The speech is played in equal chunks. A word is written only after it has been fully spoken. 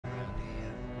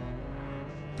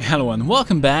Hello and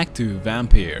welcome back to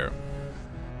Vampyr.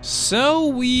 So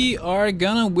we are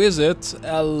gonna visit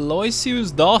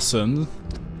Aloysius Dawson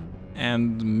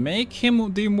and make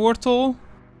him the immortal,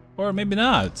 or maybe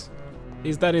not. At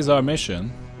least that is our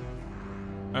mission.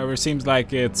 However, it seems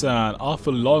like it's an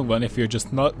awful long one if you're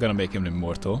just not gonna make him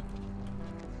immortal.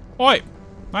 Oi!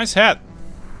 Nice hat!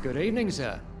 Good evening,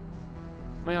 sir.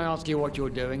 May I ask you what you're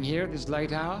doing here at this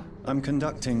late hour? I'm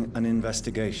conducting an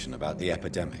investigation about the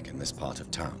epidemic in this part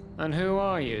of town. And who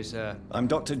are you, sir? I'm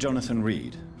Dr. Jonathan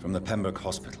Reed from the Pembroke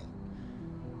Hospital.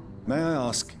 May I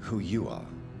ask who you are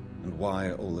and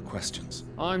why all the questions?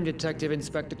 I'm Detective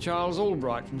Inspector Charles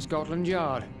Albright from Scotland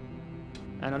Yard.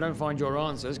 And I don't find your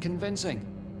answers convincing.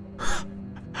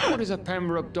 What is a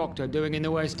Pembroke doctor doing in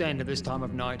the West End at this time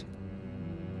of night?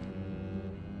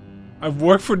 I've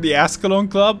worked for the Ascalon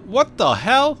Club? What the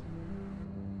hell?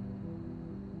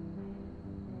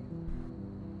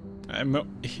 I'm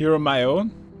here on my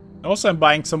own. Also, I'm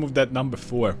buying some of that number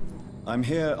 4. I'm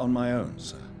here on my own,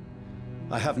 sir.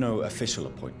 I have no official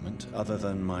appointment other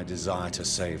than my desire to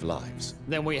save lives.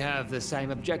 Then we have the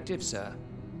same objective, sir.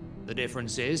 The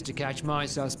difference is, to catch my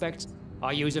suspects,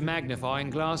 I use a magnifying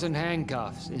glass and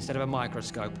handcuffs instead of a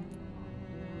microscope.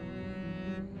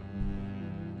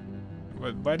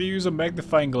 Why do you use a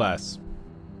magnifying glass?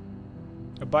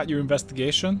 About your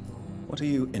investigation? What are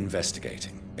you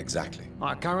investigating, exactly?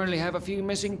 I currently have a few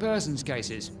missing persons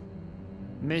cases.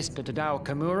 Mr. Tadao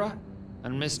Kimura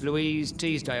and Miss Louise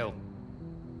Teasdale.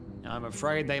 I'm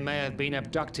afraid they may have been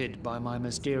abducted by my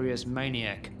mysterious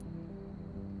maniac.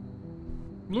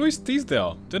 Louise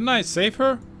Teasdale, didn't I save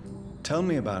her? Tell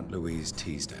me about Louise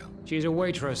Teasdale. She's a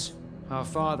waitress. Her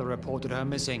father reported her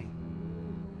missing.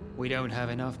 We don't have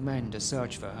enough men to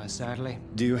search for her, sadly.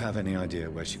 Do you have any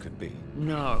idea where she could be?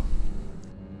 No.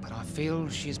 But I feel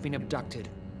she's been abducted.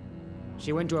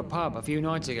 She went to a pub a few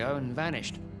nights ago and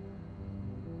vanished.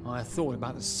 I thought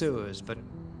about the sewers, but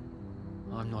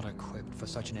I'm not equipped for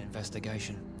such an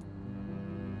investigation.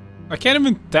 I can't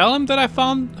even tell him that I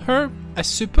found her. I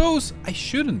suppose I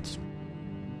shouldn't.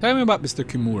 Tell me about Mr.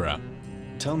 Kimura.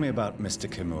 Tell me about Mr.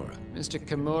 Kimura. Mr.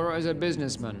 Kimura is a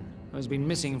businessman who has been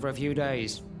missing for a few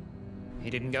days. He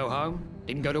didn't go home,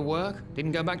 didn't go to work,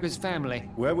 didn't go back to his family.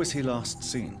 Where was he last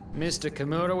seen? Mr.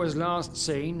 Kimura was last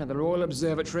seen at the Royal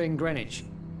Observatory in Greenwich.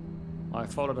 I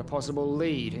followed a possible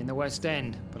lead in the West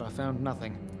End, but I found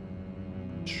nothing.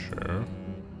 Sure.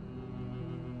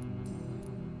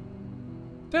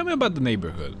 Tell me about the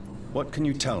neighborhood. What can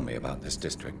you tell me about this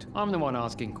district? I'm the one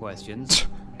asking questions,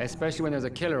 especially when there's a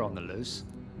killer on the loose.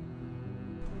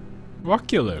 What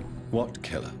killer? What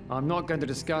killer? I'm not going to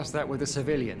discuss that with the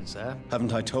civilians, sir.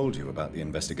 Haven't I told you about the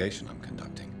investigation I'm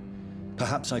conducting?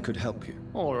 Perhaps I could help you.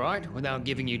 All right, without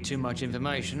giving you too much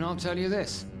information, I'll tell you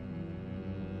this.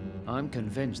 I'm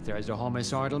convinced there is a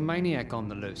homicidal maniac on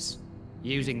the loose,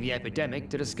 using the epidemic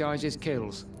to disguise his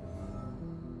kills.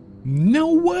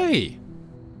 No way!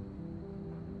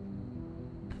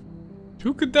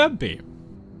 Who could that be?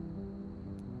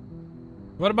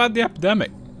 What about the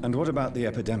epidemic? And what about the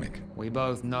epidemic? We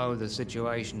both know the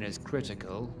situation is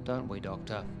critical, don't we,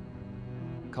 Doctor?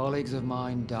 Colleagues of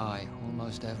mine die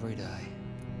almost every day.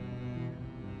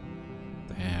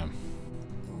 Damn.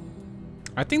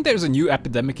 I think there's a new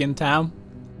epidemic in town.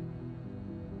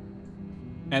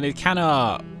 And it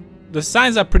kinda... the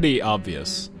signs are pretty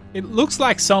obvious. It looks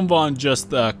like someone just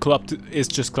clubbed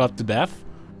to death.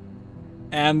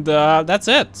 And that's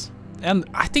it. And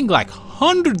I think like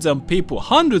hundreds of people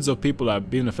have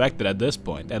been affected at this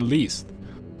point, at least.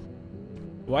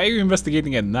 Why are you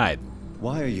investigating at night?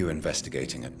 Why are you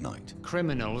investigating at night?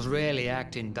 Criminals rarely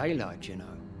act in daylight, you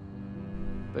know.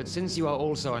 But since you are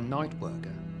also a night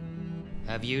worker,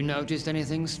 have you noticed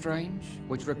anything strange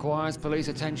which requires police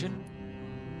attention?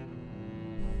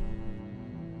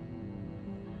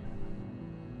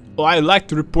 Oh, I'd like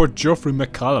to report Geoffrey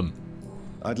McCallum.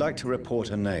 I'd like to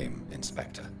report a name,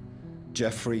 Inspector.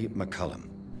 Geoffrey McCallum.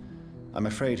 I'm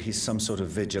afraid he's some sort of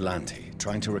vigilante,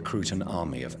 trying to recruit an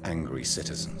army of angry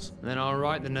citizens. Then I'll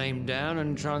write the name down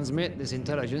and transmit this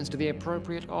intelligence to the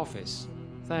appropriate office.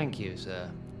 Thank you, sir.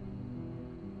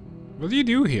 What do you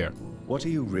do here? What are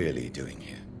you really doing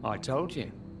here? I told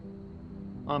you.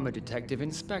 I'm a detective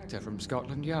inspector from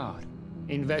Scotland Yard,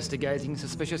 investigating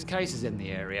suspicious cases in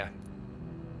the area.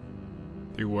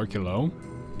 Do you work alone?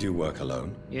 Do you work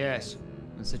alone? Yes.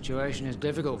 The situation is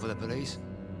difficult for the police.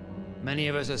 Many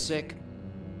of us are sick,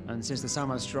 and since the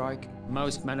summer strike,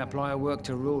 most men apply a work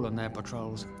to rule on their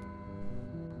patrols.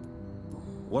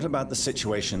 What about the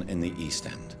situation in the East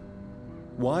End?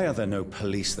 Why are there no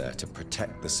police there to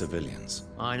protect the civilians?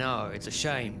 I know, it's a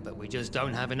shame, but we just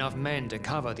don't have enough men to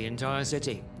cover the entire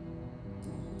city.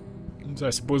 So I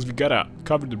suppose we gotta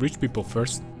cover the rich people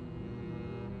first.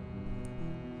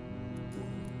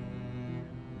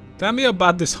 Tell me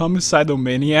about this homicidal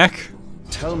maniac.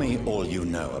 Tell me all you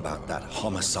know about that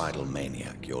homicidal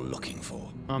maniac you're looking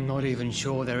for. I'm not even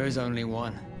sure there is only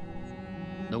one.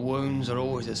 The wounds are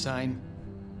always the same,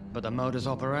 but the modus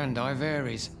operandi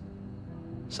varies.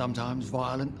 Sometimes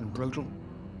violent and brutal,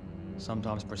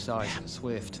 sometimes precise and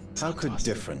swift. How could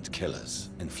different killers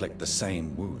inflict the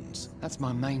same wounds? That's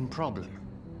my main problem.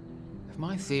 If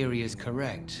my theory is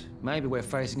correct, maybe we're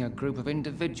facing a group of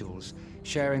individuals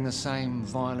sharing the same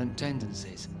violent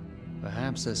tendencies.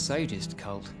 Perhaps a sadist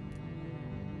cult.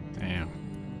 Damn.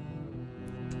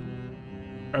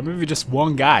 Or maybe just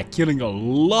one guy killing a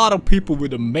lot of people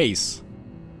with a mace.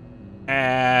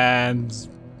 And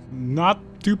not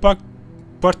too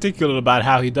particular about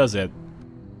how he does it.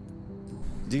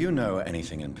 Do you know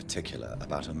anything in particular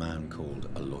about a man called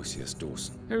Aloysius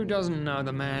Dawson? Who doesn't know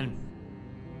the man?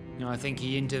 I think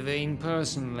he intervened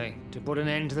personally to put an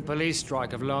end to the police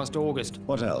strike of last August.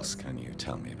 What else can you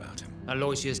tell me about him?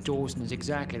 Aloysius Dawson is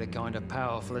exactly the kind of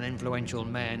powerful and influential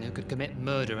man who could commit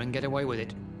murder and get away with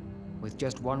it. With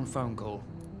just one phone call.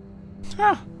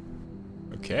 Huh.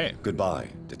 Okay. Goodbye,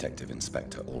 Detective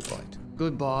Inspector Albright.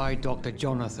 Goodbye, Dr.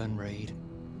 Jonathan Reed.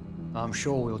 I'm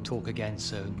sure we'll talk again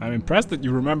soon. I'm impressed that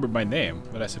you remember my name,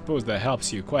 but I suppose that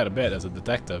helps you quite a bit as a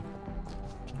detective.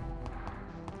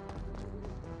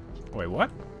 Wait,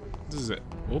 what? This is it.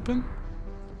 Open?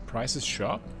 Price's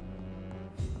shop?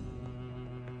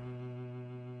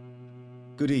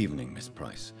 Good evening, Miss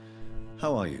Price.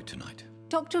 How are you tonight?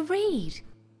 Dr. Reed,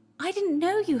 I didn't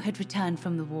know you had returned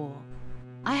from the war.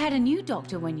 I had a new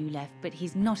doctor when you left, but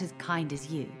he's not as kind as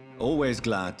you. Always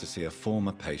glad to see a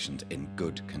former patient in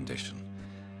good condition.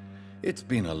 It's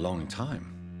been a long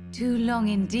time. Too long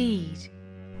indeed.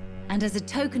 And as a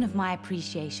token of my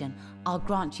appreciation, I'll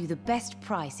grant you the best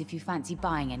price if you fancy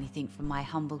buying anything from my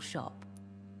humble shop.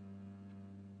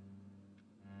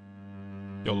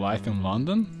 Your life in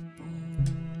London?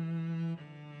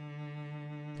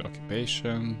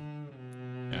 Occupation.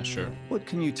 Yeah, sure. What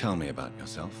can you tell me about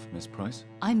yourself, Miss Price?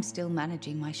 I'm still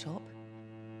managing my shop.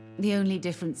 The only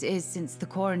difference is, since the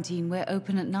quarantine, we're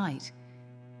open at night.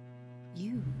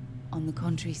 You, on the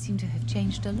contrary, seem to have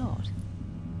changed a lot.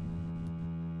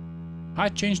 I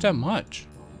changed that much.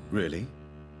 Really?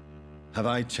 Have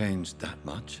I changed that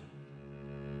much?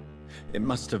 It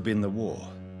must have been the war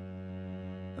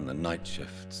and the night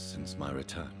shifts since my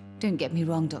return. Don't get me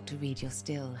wrong, Dr. Reed, you're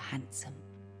still handsome.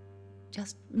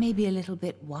 Just maybe a little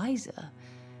bit wiser,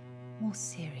 more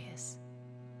serious.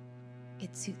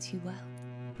 It suits you well.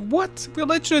 What? We're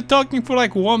literally talking for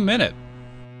like 1 minute.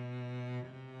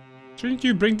 Shouldn't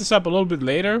you bring this up a little bit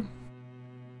later?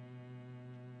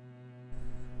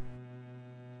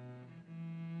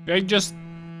 Like just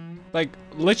like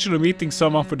literally meeting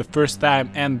someone for the first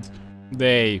time and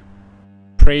they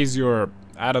praise your,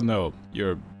 I don't know,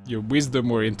 your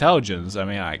wisdom or intelligence. I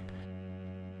mean, like,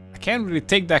 I can't really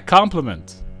take that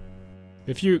compliment.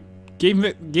 If you gave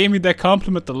me that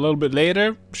compliment a little bit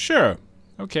later, sure,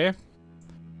 okay.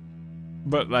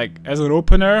 But like as an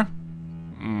opener,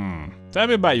 tell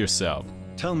me about yourself.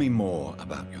 Tell me more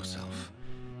about yourself.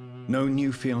 No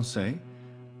new fiancé?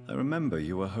 I remember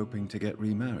you were hoping to get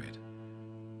remarried.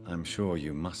 I'm sure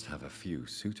you must have a few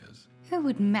suitors. Who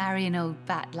would marry an old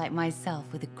bat like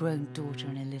myself with a grown daughter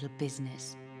and a little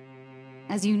business?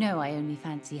 As you know, I only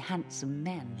fancy handsome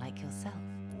men like yourself.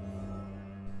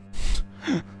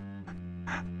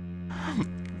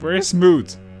 Very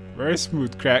smooth. Very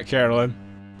smooth, Carolyn.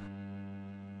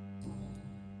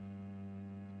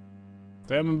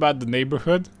 Tell me about the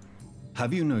neighborhood.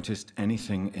 Have you noticed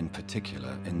anything in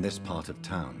particular in this part of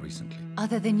town recently?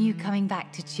 Other than you coming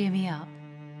back to cheer me up?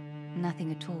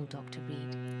 Nothing at all, Dr.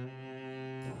 Reed.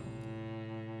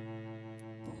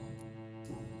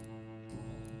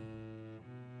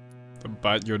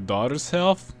 About your daughter's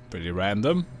health? Pretty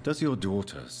random. Does your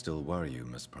daughter still worry you,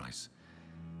 Miss Price?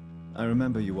 I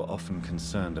remember you were often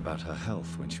concerned about her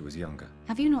health when she was younger.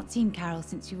 Have you not seen Carol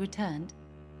since you returned?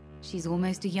 She's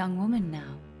almost a young woman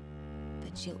now.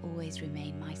 But she'll always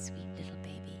remain my sweet little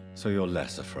baby. So you're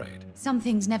less afraid? Some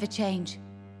things never change.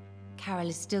 Carol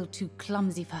is still too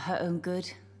clumsy for her own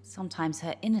good. Sometimes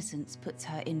her innocence puts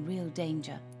her in real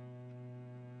danger.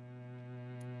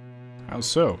 How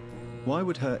so? Why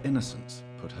would her innocence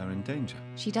put her in danger?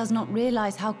 She does not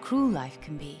realize how cruel life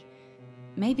can be.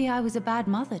 Maybe I was a bad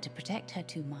mother to protect her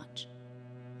too much.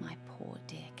 My poor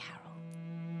dear Carol.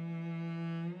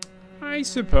 I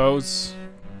suppose.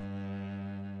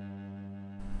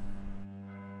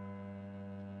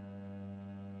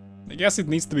 I guess it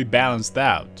needs to be balanced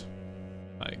out.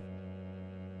 Like,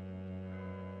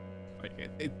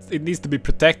 it needs to be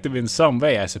protective in some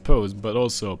way, I suppose, but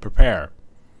also prepare.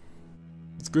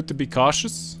 It's good to be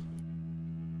cautious.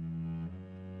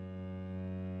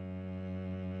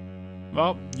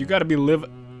 Well, you gotta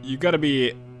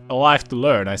be alive to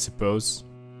learn, I suppose.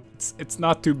 It's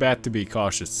not too bad to be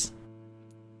cautious.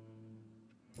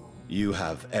 You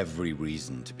have every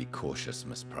reason to be cautious,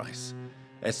 Miss Price,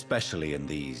 especially in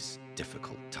these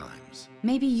difficult times.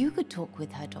 Maybe you could talk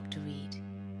with her, Dr. Reed.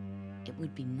 It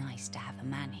would be nice to have a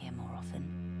man here more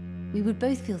often. We would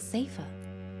both feel safer.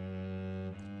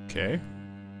 Okay.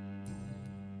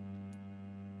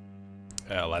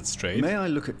 Let's trade. May I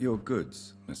look at your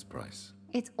goods, Miss Price?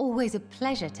 It's always a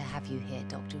pleasure to have you here,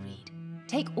 Dr. Reed.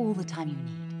 Take all the time you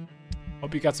need.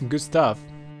 Hope you got some good stuff.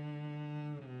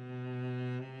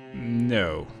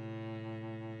 No.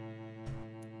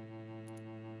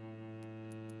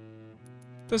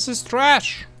 This is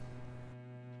trash.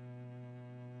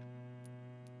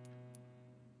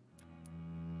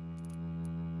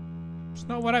 It's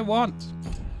not what I want.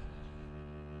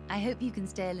 I hope you can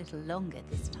stay a little longer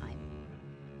this time.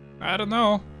 I don't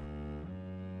know.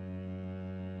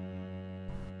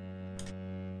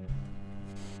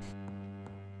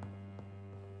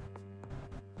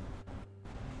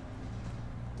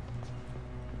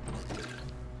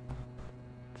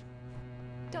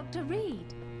 Dr.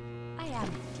 Reed, I am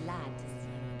glad to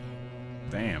see you again.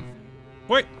 Damn.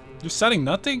 Wait, you're selling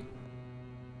nothing?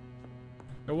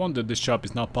 No wonder this shop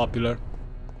is not popular.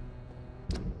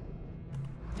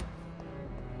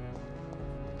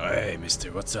 Hey,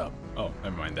 mister, what's up? Oh,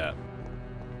 never mind that.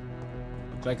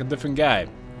 Look like a different guy.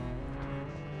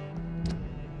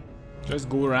 Just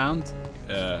go around,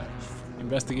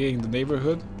 investigating the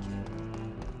neighborhood.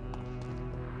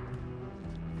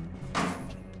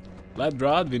 Lead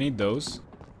rod, we need those.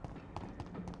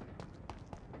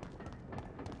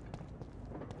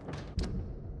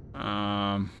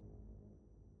 I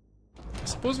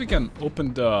suppose we can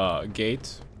open the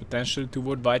gate, potentially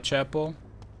toward Whitechapel.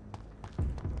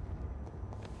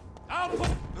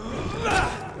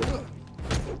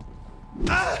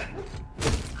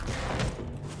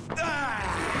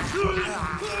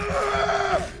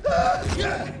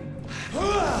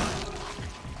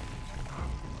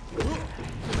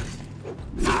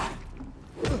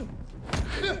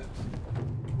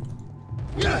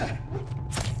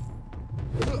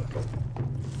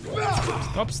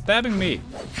 Stop stabbing me!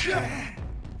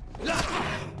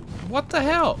 What the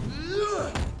hell?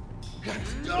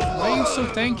 Why are you so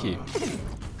tanky?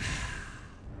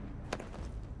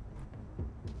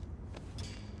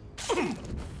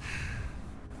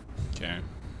 Okay.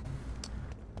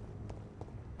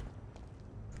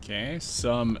 Okay,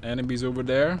 some enemies over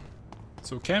there.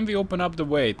 So can we open up the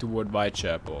way toward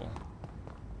Whitechapel?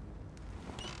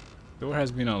 Door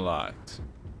has been unlocked.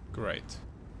 Great.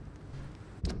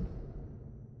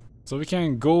 So we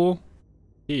can go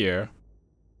here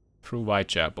through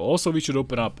Whitechapel. Also, we should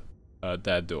open up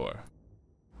that door.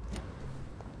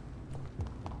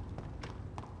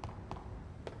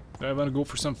 Do I want to go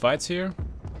for some fights here?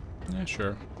 Yeah,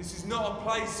 sure. This is not a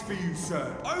place for you,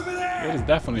 sir. Over there! It is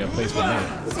definitely a place for me.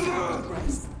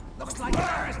 Looks like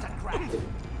an aristocrat.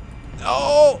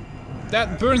 Oh!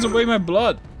 That burns away my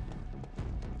blood.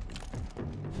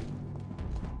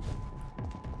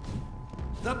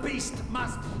 The beast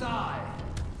must die.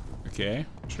 Okay,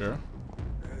 sure.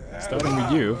 Starting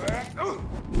with you.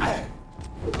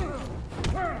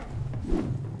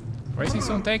 Why is he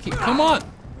so tanky? Come on!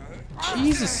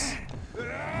 Jesus!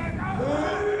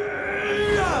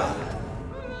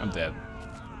 I'm dead.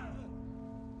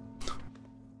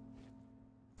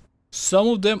 Some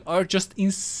of them are just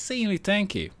insanely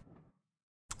tanky.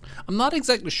 I'm not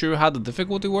exactly sure how the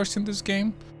difficulty works in this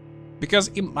game, because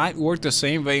it might work the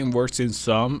same way it works in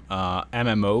some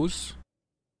MMOs.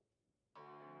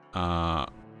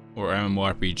 Or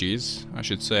MMORPGs, I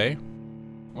should say.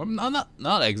 Or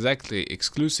not exactly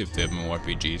exclusive to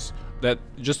MMORPGs. That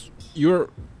just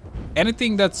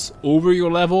anything that's over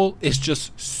your level is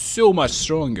just so much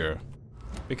stronger,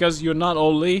 because you're not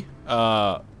only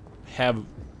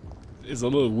is a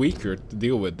little weaker to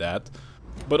deal with that,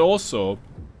 but also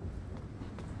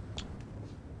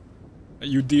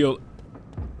you deal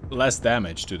less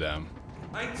damage to them.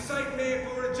 Ain't safe here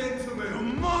for a gentleman. You're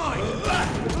mine.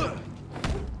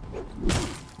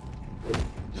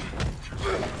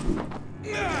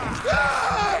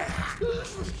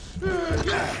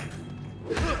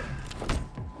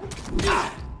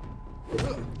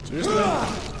 Seriously?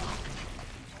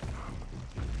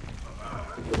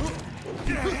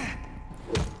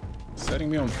 Setting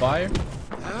me on fire?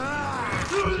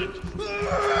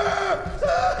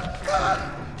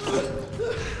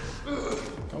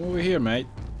 Come over here. here, mate.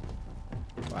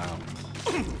 Wow.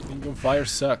 Being on fire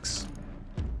sucks.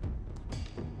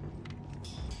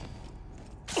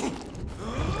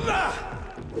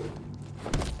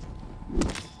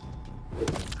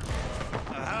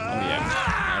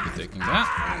 I'll be taking that.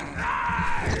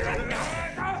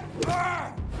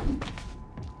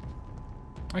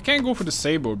 I can't go for the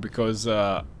saber because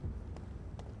of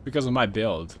my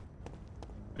build.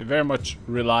 I very much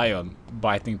rely on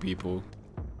biting people.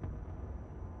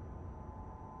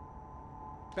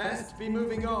 Best be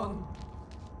moving on.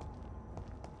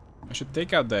 I should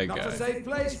take out that Not guy. a safe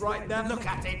place right now. Look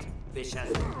at it, vicious.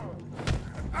 Did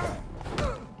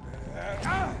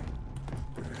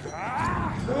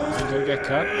I get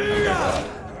cut? I got cut.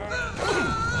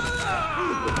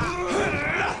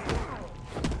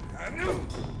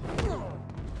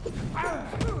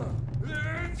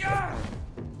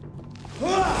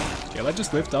 Okay, let's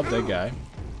just lift up that guy.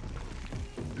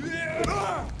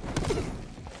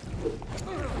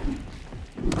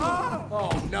 Oh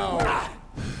no!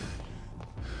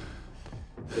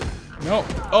 No!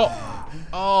 Oh!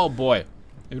 Oh boy!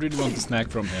 I really want the snack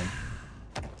from him.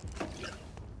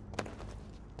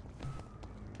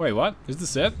 Wait, what? Is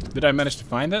this it? Did I manage to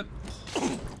find it?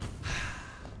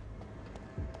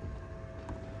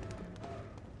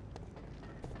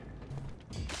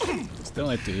 Still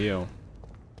need to heal.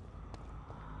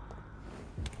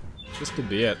 Just a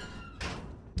bit.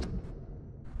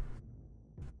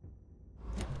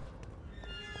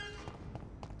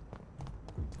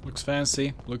 Looks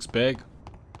fancy, looks big.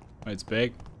 Oh, it's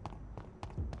big.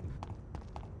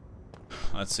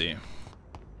 Let's see.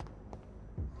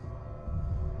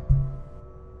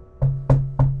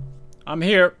 I'm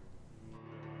here.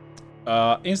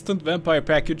 Instant vampire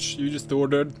package you just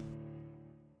ordered.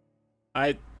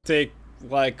 I take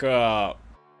like I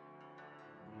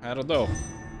don't know.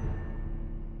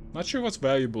 Not sure what's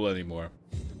valuable anymore.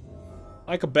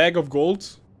 Like a bag of gold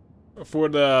for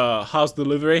the house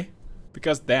delivery.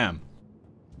 Because damn.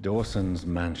 Dawson's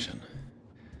mansion.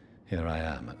 Here I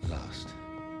am at last.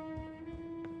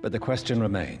 But the question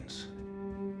remains.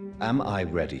 Am I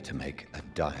ready to make a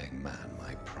dying man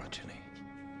my progeny?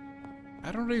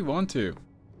 I don't really want to.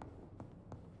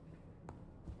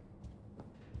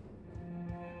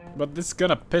 But this is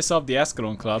gonna piss off the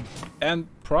Ascalon Club. And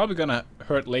probably gonna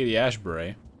hurt Lady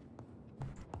Ashbury.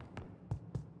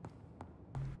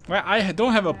 Well, I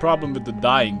don't have a problem with the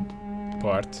dying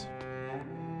part.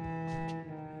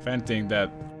 If anything,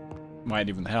 that might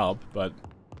even help, but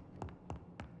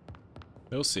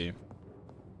we'll see.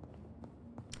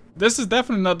 This is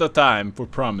definitely not the time for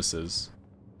promises.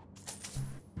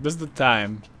 This is the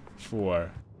time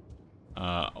for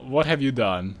what have you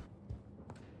done?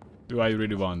 Do I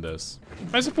really want this?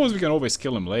 I suppose we can always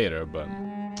kill him later, but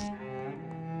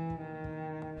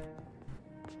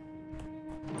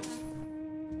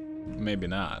maybe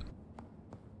not.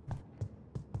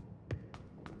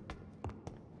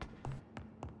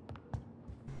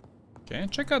 Okay,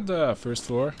 check out the first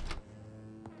floor.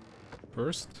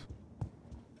 First.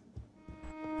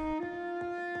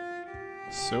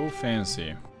 So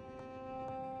fancy.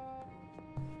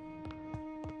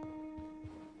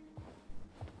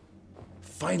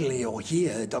 Finally you're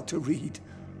here, Dr. Reed.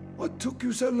 What took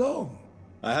you so long?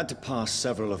 I had to pass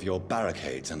several of your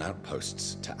barricades and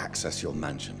outposts to access your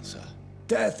mansion, sir.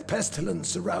 Death, pestilence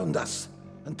surround us,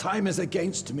 and time is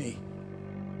against me.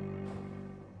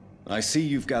 I see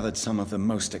you've gathered some of the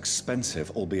most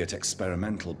expensive, albeit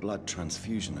experimental, blood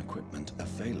transfusion equipment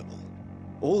available.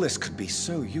 All this could be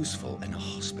so useful in a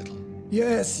hospital.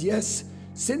 Yes, yes.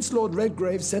 Since Lord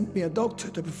Redgrave sent me a doctor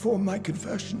to perform my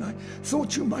conversion, I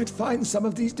thought you might find some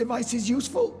of these devices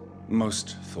useful.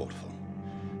 Most thoughtful.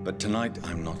 But tonight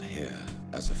I'm not here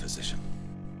as a physician.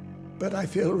 But I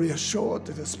feel reassured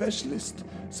that a specialist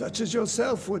such as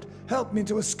yourself would help me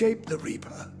to escape the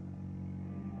Reaper.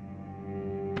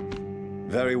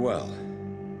 Very well.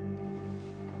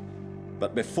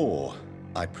 But before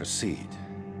I proceed,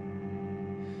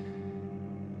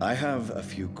 I have a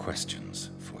few questions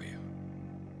for you.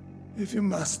 If you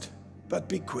must, but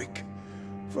be quick,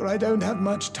 for I don't have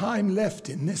much time left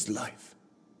in this life.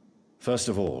 First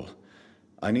of all,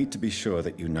 I need to be sure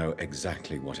that you know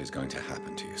exactly what is going to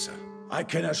happen to you, sir. I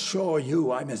can assure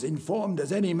you I'm as informed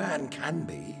as any man can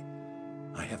be.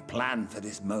 I have planned for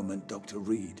this moment, Dr.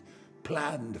 Reed.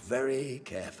 Planned very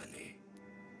carefully.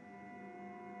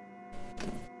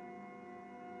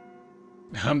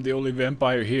 I'm the only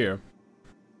vampire here.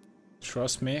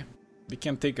 Trust me, it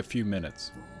can take a few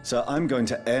minutes. Sir, I'm going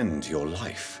to end your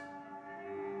life.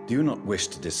 Do you not wish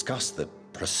to discuss the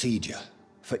procedure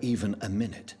for even a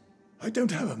minute? I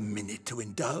don't have a minute to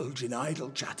indulge in idle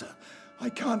chatter. I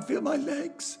can't feel my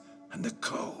legs. And the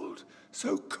cold.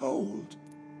 So cold.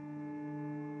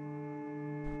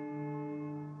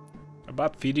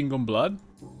 About feeding on blood?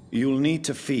 You'll need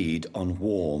to feed on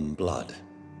warm blood.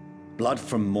 Blood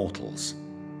from mortals.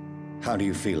 How do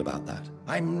you feel about that?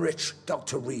 I'm rich,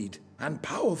 Dr. Reed, and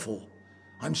powerful.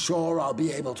 I'm sure I'll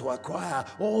be able to acquire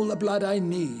all the blood I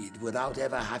need without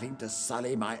ever having to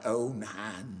sully my own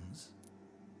hands.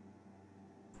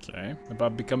 Okay.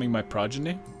 About becoming my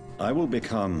progeny? I will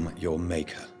become your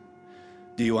maker.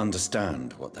 Do you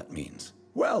understand what that means?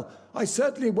 Well, I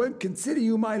certainly won't consider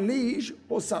you my liege,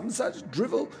 or some such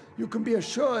drivel. You can be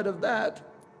assured of that.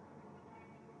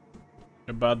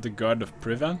 About the Guard of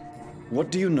Privan?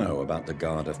 What do you know about the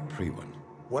Guard of Privan?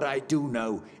 What I do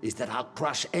know is that I'll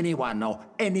crush anyone or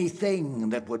anything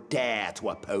that would dare to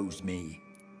oppose me.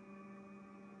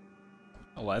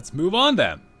 Let's move on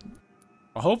then.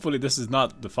 Well, hopefully this is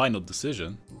not the final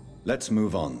decision. Let's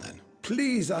move on then.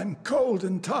 Please, I'm cold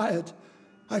and tired.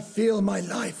 I feel my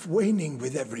life waning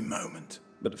with every moment.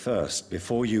 But first,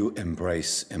 before you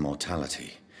embrace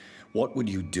immortality, what would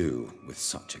you do with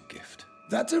such a gift?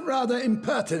 That's a rather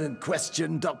impertinent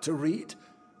question, Dr. Reed,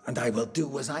 and I will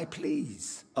do as I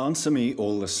please. Answer me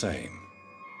all the same.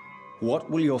 What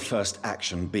will your first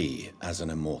action be as an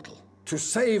immortal? To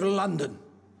save London,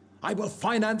 I will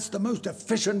finance the most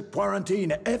efficient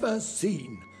quarantine ever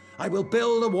seen. I will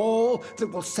build a wall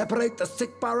that will separate the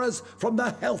sick boroughs from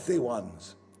the healthy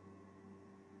ones.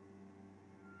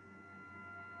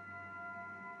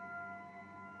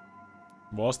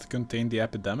 Walls to contain the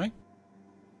epidemic?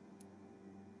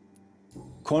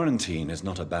 Quarantine is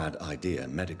not a bad idea,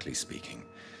 medically speaking.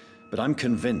 But I'm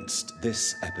convinced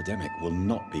this epidemic will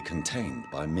not be contained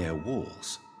by mere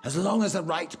walls. As long as the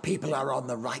right people are on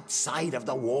the right side of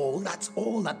the wall, that's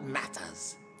all that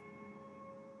matters.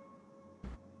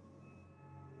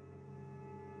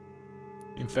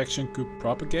 Infection could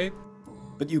propagate?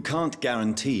 But you can't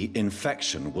guarantee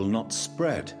infection will not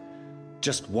spread.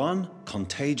 Just one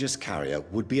contagious carrier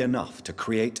would be enough to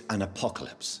create an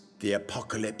apocalypse. The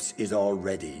apocalypse is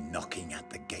already knocking at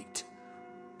the gate.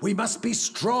 We must be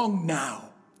strong now.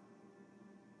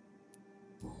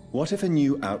 What if a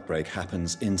new outbreak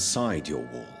happens inside your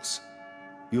walls?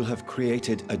 You'll have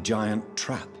created a giant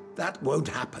trap. That won't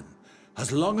happen.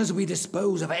 As long as we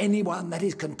dispose of anyone that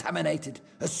is contaminated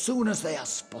as soon as they are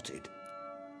spotted.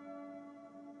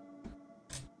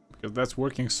 Because that's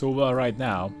working so well right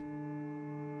now.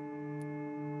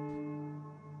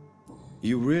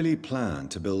 You really plan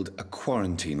to build a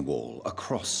quarantine wall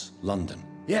across London?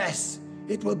 Yes,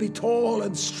 it will be tall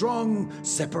and strong,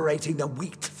 separating the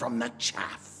wheat from the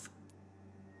chaff.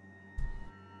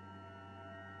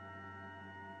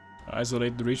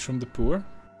 Isolate the rich from the poor?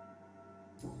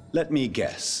 Let me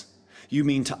guess. You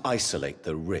mean to isolate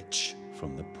the rich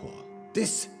from the poor?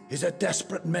 This is a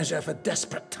desperate measure for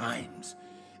desperate times.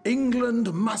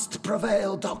 England must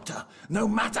prevail, Doctor, no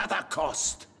matter the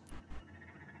cost.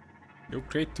 You'll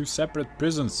create two separate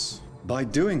prisons. By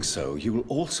doing so, you will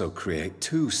also create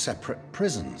two separate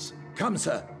prisons. Come,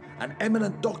 sir. An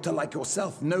eminent doctor like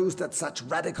yourself knows that such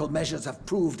radical measures have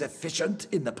proved efficient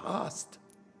in the past.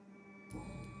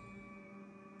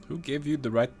 Who gave you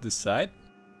the right to decide?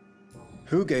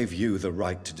 Who gave you the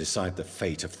right to decide the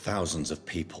fate of thousands of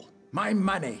people? My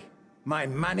money. My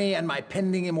money and my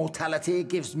pending immortality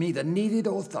gives me the needed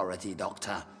authority,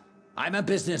 Doctor. I'm a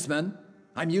businessman.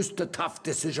 I'm used to tough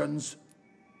decisions.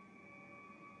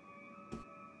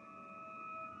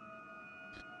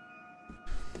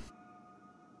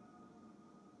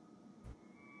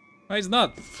 Well, he's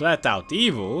not flat out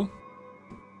evil.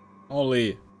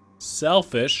 Only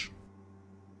selfish.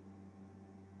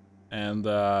 And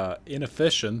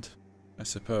inefficient, I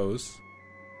suppose.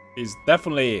 He's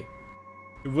definitely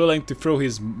willing to throw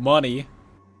his money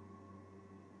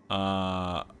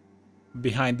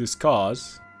behind this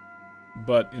cause,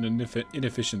 but in an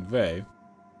inefficient way.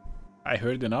 I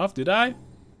heard enough, did I?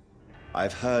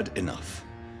 I've heard enough.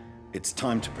 It's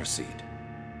time to proceed.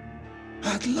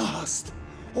 At last.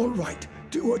 All right,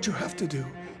 do what you have to do.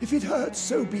 If it hurts,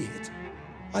 so be it.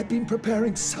 I've been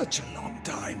preparing such a long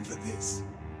time for this.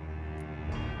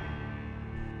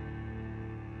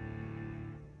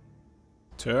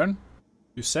 Turn.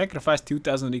 You sacrifice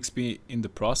 2000 XP in the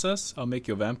process. I'll make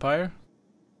you a vampire.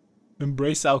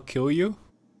 Embrace, I'll kill you.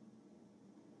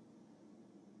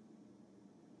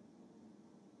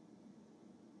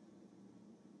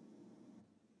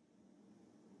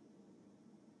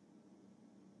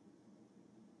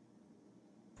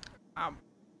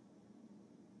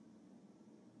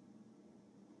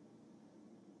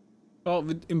 Well,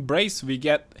 with Embrace we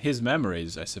get his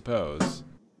memories, I suppose.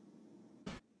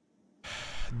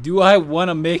 Do I want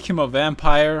to make him a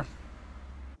vampire?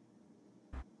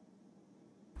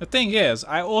 The thing is,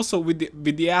 I also with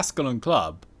the Ascalon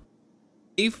Club,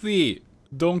 if we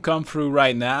don't come through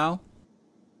right now,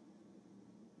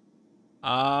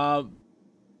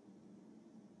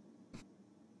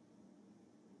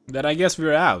 then I guess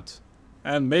we're out,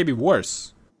 and maybe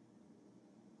worse.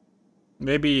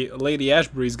 Maybe Lady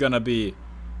Ashbury's gonna be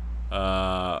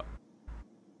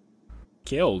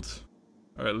killed,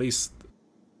 or at least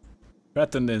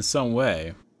threatened in some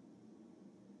way.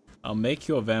 I'll make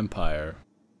you a vampire.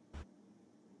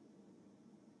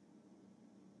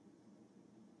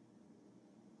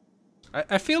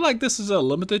 I feel like this is a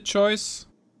limited choice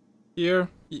here.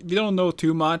 We don't know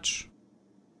too much.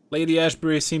 Lady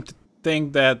Ashbury seemed to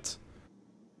think that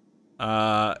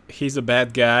he's a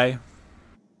bad guy.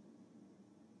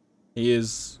 He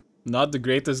is not the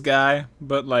greatest guy,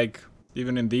 but like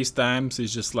even in these times,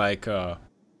 he's just like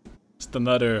just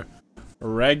another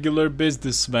regular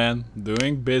businessman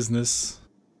doing business.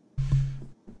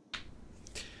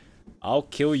 I'll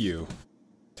kill you.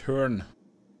 Turn.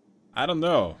 I don't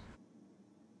know.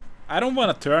 I don't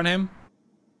want to turn him.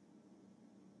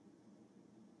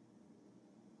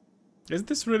 Is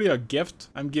this really a gift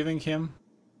I'm giving him?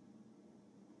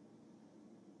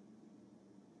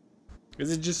 Is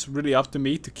it just really up to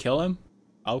me to kill him?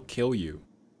 I'll kill you.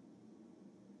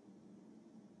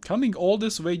 Coming all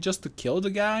this way just to kill the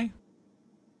guy?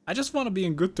 I just want to be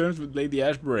in good terms with Lady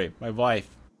Ashbury, my wife.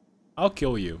 I'll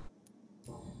kill you.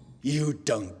 You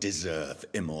don't deserve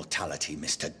immortality,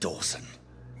 Mr. Dawson.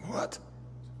 What?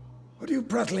 What are you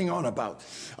prattling on about?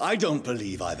 I don't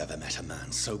believe I've ever met a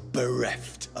man so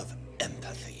bereft of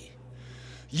empathy.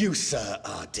 You, sir,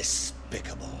 are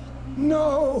despicable.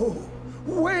 No!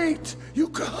 Wait! You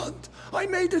can't! I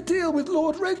made a deal with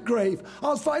Lord Redgrave.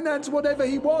 I'll finance whatever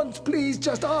he wants. Please,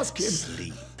 just ask him.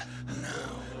 Sleep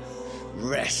now.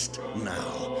 Rest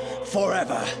now.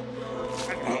 Forever.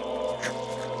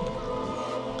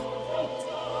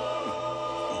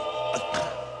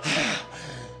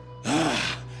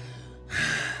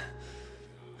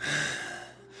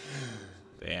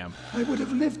 Damn. I would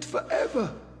have lived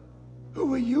forever.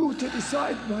 Who are you to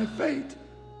decide my fate?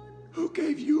 Who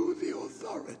gave you the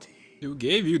authority? Who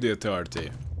gave you the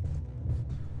authority?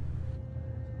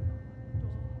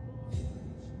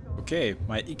 Okay,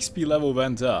 my XP level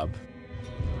went up.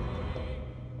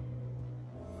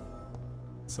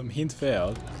 Some hint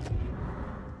failed.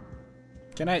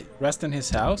 Can I rest in his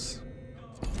house?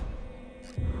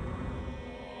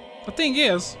 The thing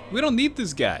is, we don't need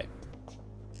this guy.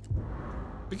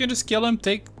 We can just kill him,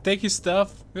 take his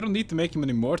stuff. We don't need to make him an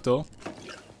immortal.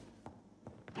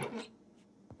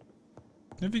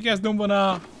 If you guys don't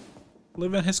wanna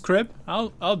live in his crib,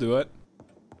 I'll do it.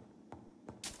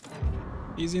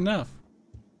 Easy enough.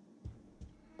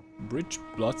 Bridge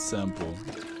blood sample.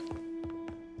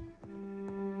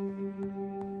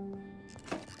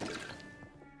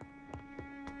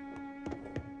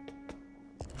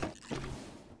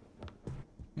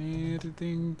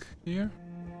 Anything here?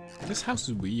 This house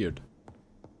is weird.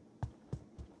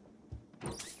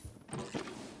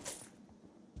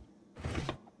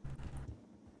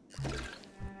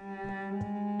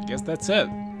 I guess that's it.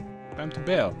 Time to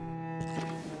bail.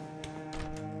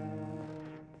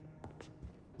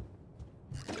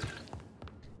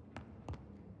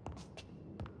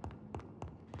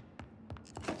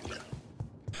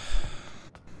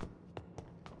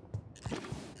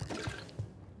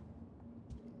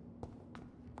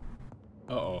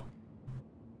 Uh-oh.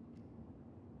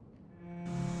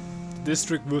 The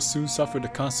district will soon suffer the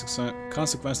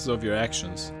consequences of your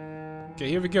actions. Okay,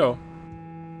 here we go.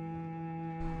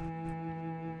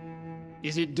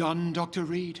 Is it done, Dr.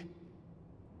 Reed?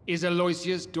 Is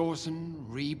Aloysius Dawson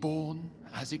reborn,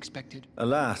 as expected?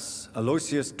 Alas,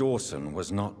 Aloysius Dawson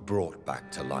was not brought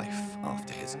back to life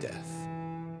after his death.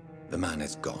 The man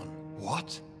is gone.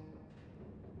 What?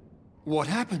 What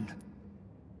happened?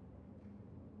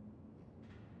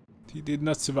 He did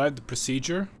not survive the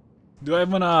procedure? Do I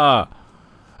wanna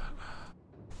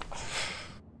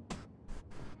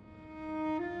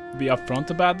be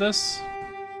upfront about this?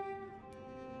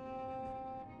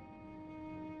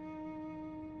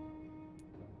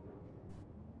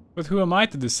 But who am I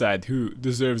to decide who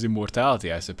deserves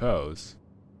immortality, I suppose?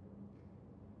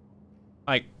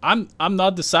 Like, I'm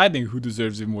not deciding who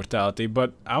deserves immortality,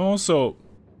 but I'm also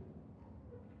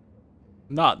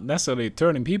not necessarily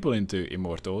turning people into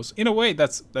immortals. In a way,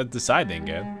 that's deciding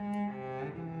it.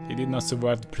 He did not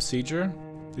survive the procedure.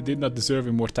 He did not deserve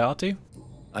immortality.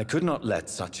 I could not let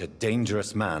such a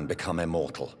dangerous man become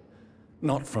immortal.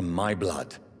 Not from my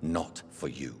blood, not for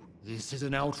you. This is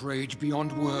an outrage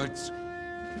beyond words.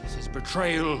 This is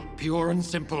betrayal, pure and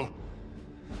simple.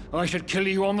 I should kill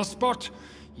you on the spot.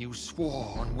 You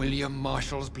swore on William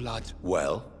Marshall's blood.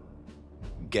 Well,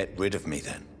 get rid of me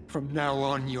then. From now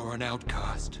on, you're an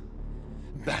outcast.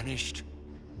 Banished.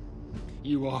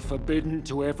 You are forbidden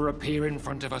to ever appear in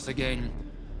front of us again.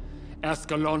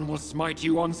 Ascalon will smite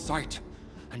you on sight,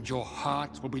 and your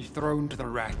heart will be thrown to the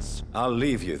rats. I'll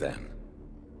leave you then.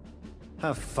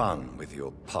 Have fun with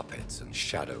your puppets and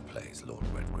shadow plays, Lord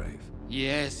Redgrave.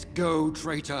 Yes, go,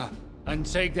 traitor, and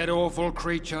take that awful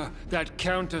creature, that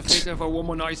counterfeit of a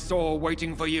woman I saw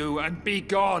waiting for you, and be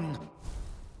gone!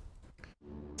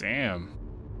 Damn.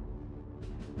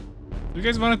 You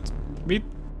guys want to meet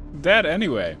dead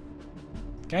anyway?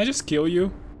 Can I just kill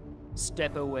you?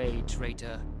 Step away,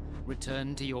 traitor.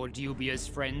 Return to your dubious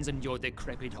friends and your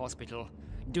decrepit hospital.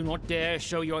 Do not dare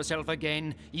show yourself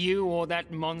again, you or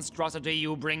that monstrosity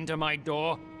you bring to my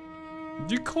door.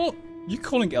 You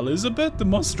calling Elizabeth the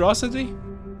monstrosity?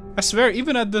 I swear,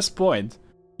 even at this point,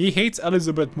 he hates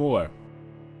Elizabeth more.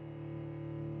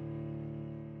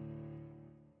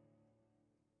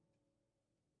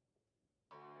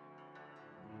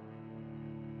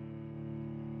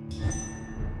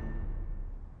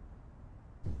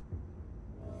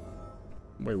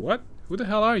 Wait, what? Who the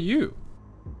hell are you?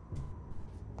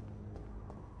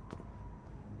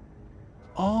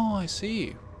 Oh, I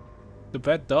see. The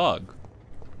pet dog.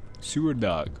 Sewer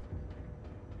dog.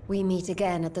 We meet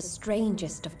again at the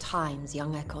strangest of times,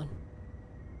 young Ekon.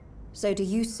 So do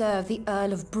you serve the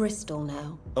Earl of Bristol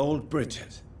now? Old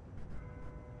Bridget.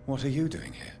 What are you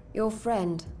doing here? Your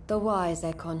friend, the wise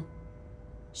Ekon.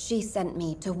 She sent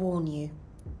me to warn you.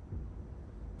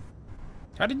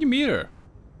 How did you meet her?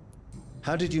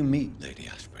 How did you meet Lady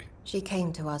Ashbury? She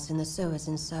came to us in the sewers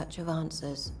in search of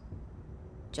answers.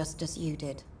 Just as you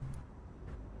did.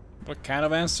 What kind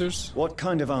of answers? What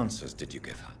kind of answers did you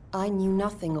give her? I knew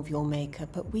nothing of your maker,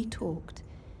 but we talked.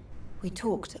 We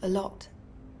talked a lot.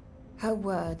 Her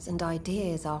words and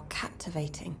ideas are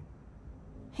captivating.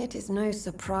 It is no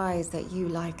surprise that you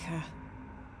like her.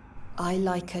 I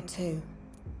like her too.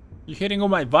 You hitting on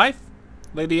my wife?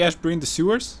 Lady Ashbury in the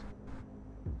sewers?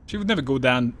 She would never go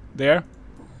down there.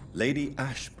 Lady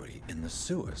Ashbury in the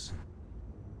sewers?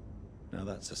 Now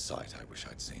that's a sight I wish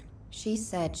I'd seen. She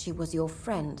said she was your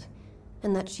friend,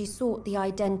 and that she sought the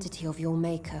identity of your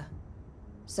maker.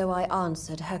 So I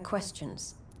answered her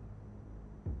questions.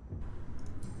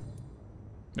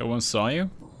 No one saw you?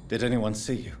 Did anyone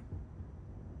see you?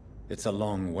 It's a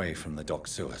long way from the dock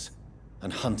sewers,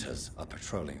 and hunters are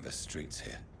patrolling the streets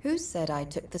here. Who said I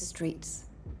took the streets?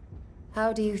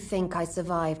 How do you think I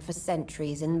survived for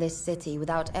centuries in this city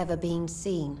without ever being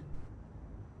seen?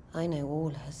 I know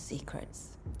all her secrets.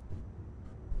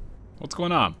 What's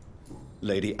going on?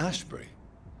 Lady Ashbury?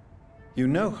 You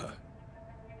know her?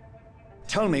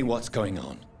 Tell me what's going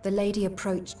on. The lady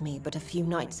approached me but a few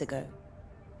nights ago,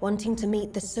 wanting to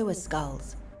meet the sewer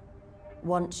skulls.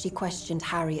 Once she questioned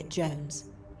Harriet Jones.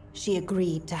 She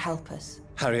agreed to help us.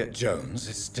 Harriet Jones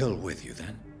is still with you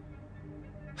then?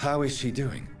 How is she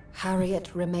doing?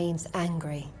 Harriet remains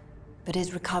angry, but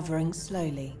is recovering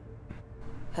slowly.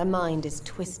 Her mind is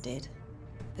twisted,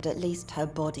 but at least her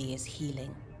body is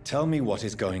healing. Tell me what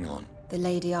is going on. The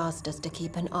lady asked us to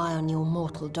keep an eye on your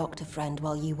mortal doctor friend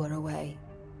while you were away.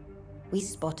 We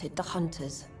spotted the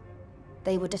hunters.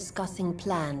 They were discussing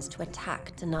plans to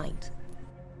attack tonight.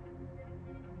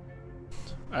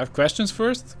 I have questions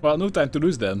first? Well, no time to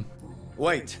lose then.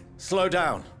 Wait, slow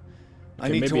down. I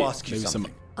Okay, need to ask you maybe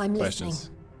something. I'm questions.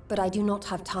 listening, but I do not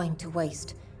have time to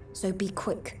waste, so be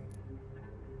quick.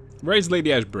 Where is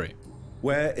Lady Ashbury?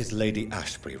 Where is Lady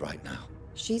Ashbury right now?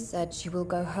 She said she will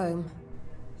go home.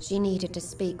 She needed to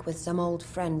speak with some old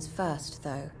friends first,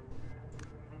 though.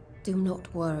 Do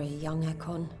not worry, young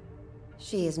Ekon.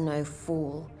 She is no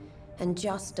fool, and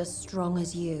just as strong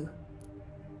as you.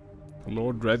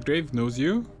 Lord Redgrave knows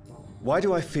you? Why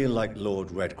do I feel like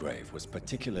Lord Redgrave was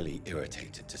particularly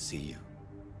irritated to see you?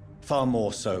 Far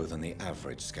more so than the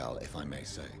average Skull, if I may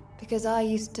say. Because I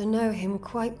used to know him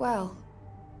quite well.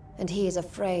 And he is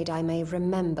afraid I may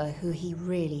remember who he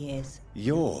really is.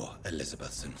 You're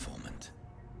Elizabeth's informant.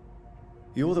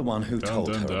 You're the one who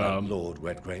told her about Lord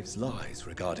Redgrave's lies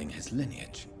regarding his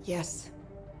lineage. Yes,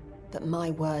 but my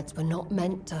words were not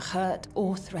meant to hurt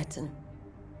or threaten.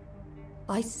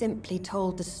 I simply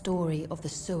told the story of the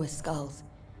sewer skulls,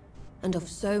 and of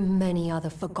so many other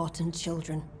forgotten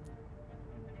children.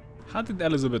 How did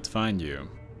Elizabeth find you?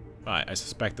 I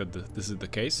suspect that this is the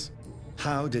case.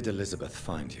 How did Elizabeth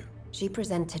find you? She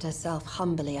presented herself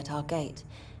humbly at our gate,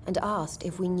 and asked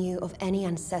if we knew of any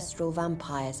ancestral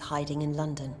vampires hiding in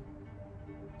London.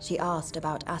 She asked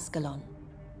about Ascalon.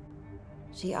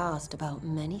 She asked about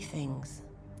many things.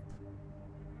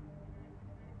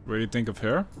 What do you think of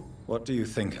her? What do you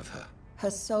think of her?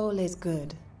 Her soul is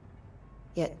good,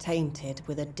 yet tainted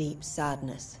with a deep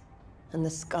sadness and the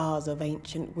scars of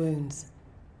ancient wounds.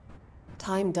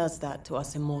 Time does that to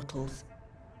us immortals,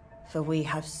 for we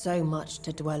have so much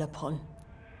to dwell upon.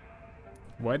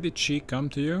 Why did she come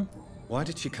to you? Why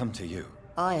did she come to you?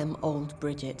 I am old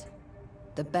Bridget,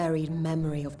 the buried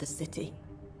memory of the city.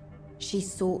 She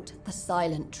sought the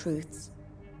silent truths.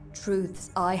 Truths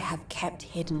I have kept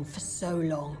hidden for so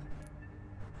long.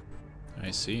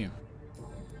 I see.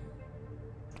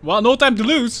 Well, no time to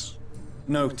lose!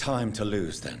 No time to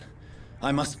lose, then.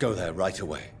 I must go there right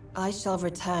away. I shall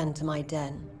return to my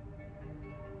den.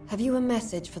 Have you a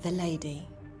message for the lady?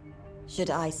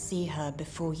 Should I see her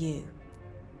before you?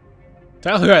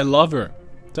 Tell her I love her.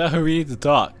 Tell her we need to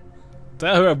talk.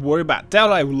 Tell her I'm worried about. Tell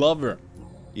her I love her.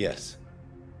 Yes.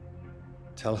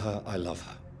 Tell her I love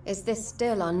her. Is this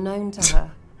still unknown to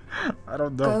her? I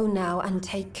don't know. Go now and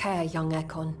take care, young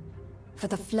Ekon, for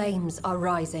the flames are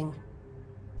rising.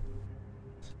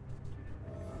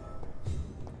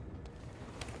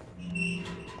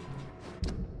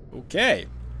 Okay,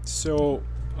 so...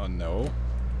 Oh no.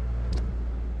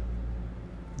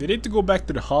 They need to go back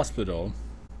to the hospital.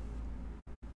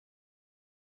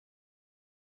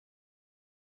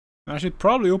 I should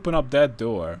probably open up that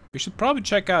door. We should probably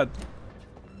check out...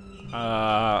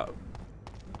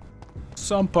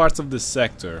 some parts of this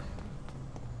sector.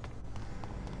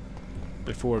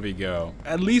 Before we go.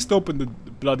 At least open the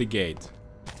bloody gate.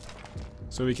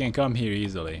 So we can come here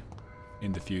easily.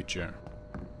 In the future.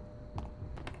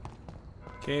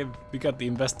 Okay, we got the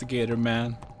investigator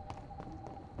man.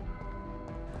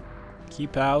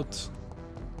 Keep out.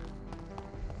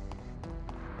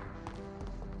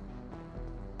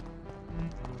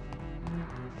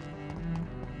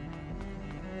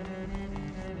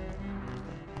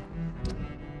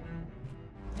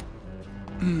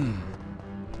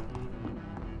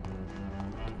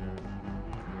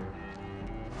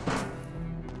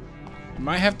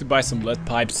 Might have to buy some lead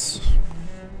pipes.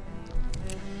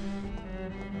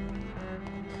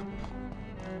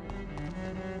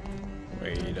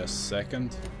 Wait a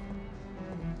second.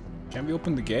 Can we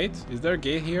open the gate? Is there a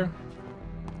gate here?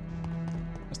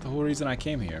 That's the whole reason I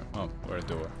came here. Oh, or a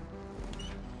door.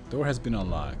 Door has been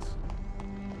unlocked.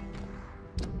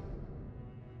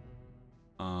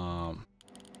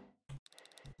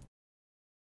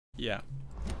 Yeah.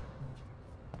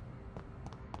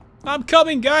 I'm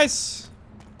coming, guys!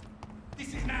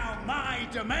 This is now my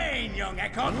domain, young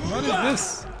Ekon. What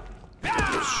is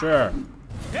this? Sure.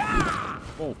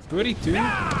 Oh, 32?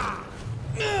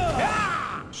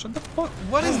 Shut the fuck.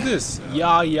 What is this?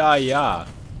 Yeah.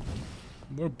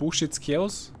 More bullshit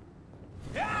skills?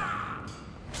 Yeah.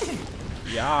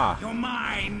 You're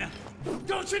mine.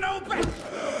 Don't you know better?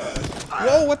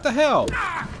 Whoa, what the hell?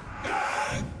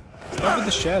 Stop with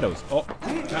the shadows. Oh,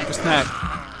 time for snack.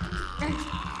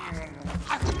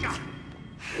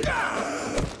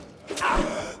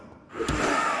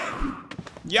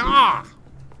 Yeah!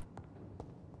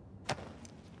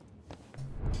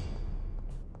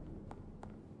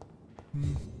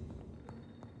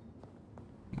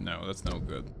 No, that's no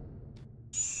good.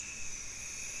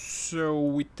 So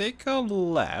we take a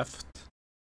left,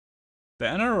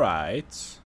 then a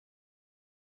right.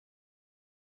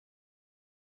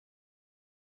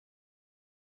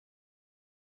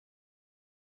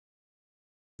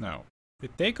 No, we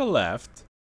take a left,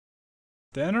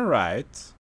 then a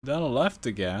right, then a left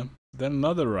again, then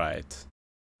another right.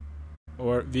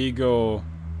 Or we go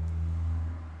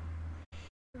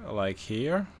like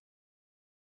here.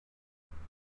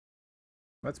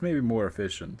 That's maybe more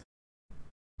efficient.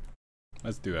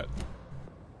 Let's do it.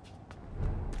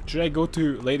 Should I go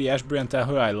to Lady Ashbury and tell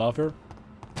her I love her?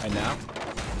 Right now?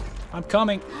 I'm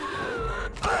coming!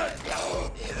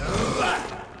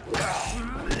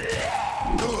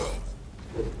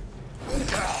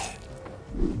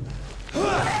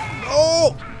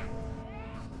 Oh!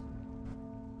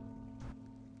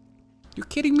 You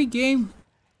kidding me, game?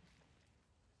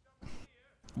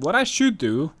 What I should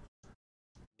do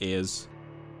is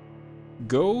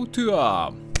go to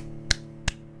a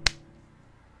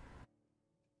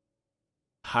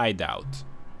hideout,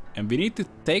 and we need to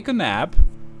take a nap,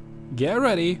 get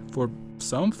ready for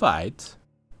some fight.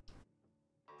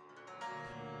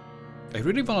 I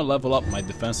really want to level up my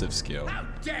defensive skill. How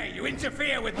dare you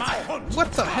interfere with my hunt?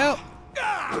 What the hell?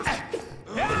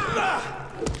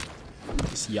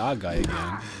 This Ya guy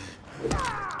again.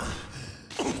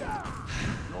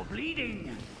 You're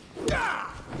bleeding.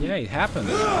 Yeah, it happened.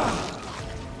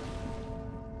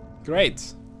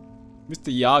 Great. Mr.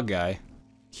 Ya guy.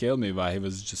 kill me while he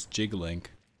was just jiggling.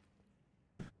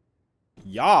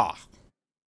 Yeah!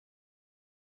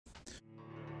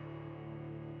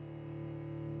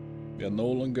 We are no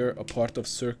longer a part of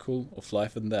circle of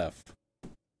life and death.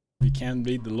 We can't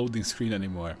read the loading screen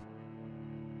anymore.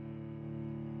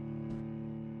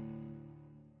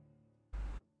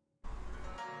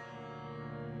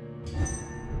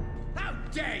 How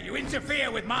dare you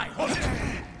interfere with my hunt?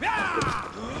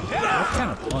 What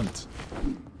kind of hunt?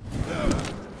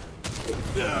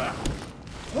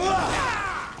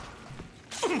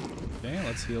 Okay,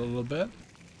 let's heal a little bit.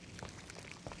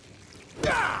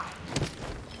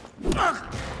 Hit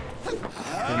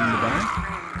him in the back.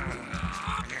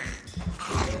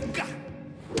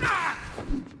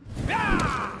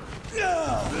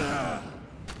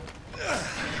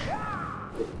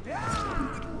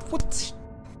 What?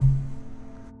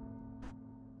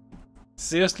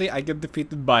 Seriously, I get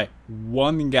defeated by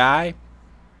one guy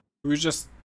who just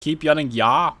keep yelling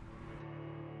 "yeah."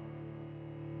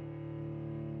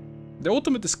 The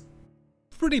ultimate is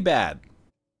pretty bad.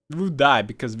 We would die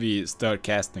because we start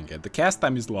casting it. The cast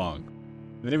time is long.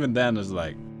 And even then it's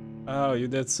like, oh, you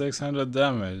did 600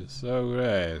 damage. So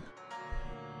great.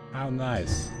 How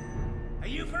nice. Are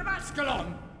you from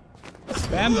Ascalon?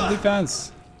 Spam the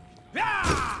defense.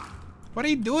 What are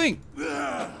you doing?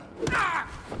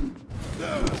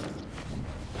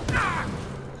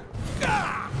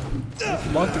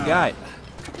 Block the guy.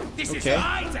 Okay.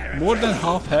 More than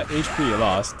half HP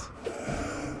lost.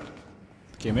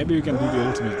 Okay, maybe we can do the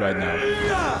ultimate right now.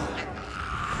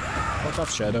 Fuck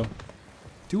off, Shadow.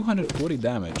 240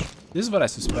 damage. This is what I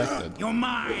suspected. You're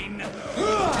mine.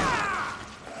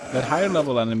 That higher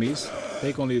level enemies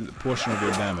take only a portion of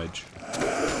your damage.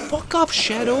 Fuck off,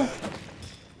 Shadow!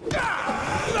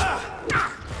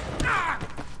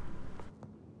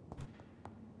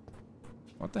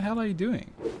 What the hell are you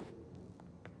doing?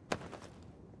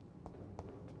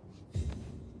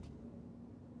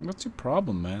 What's your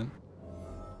problem, man?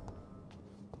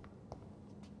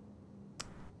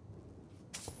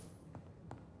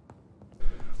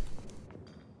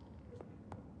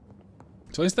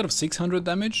 So instead of 600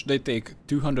 damage, they take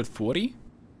 240,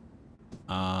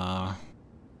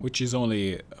 which is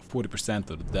only 40%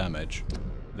 of the damage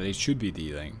that it should be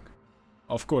dealing.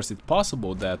 Of course, it's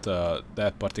possible that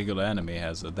that particular enemy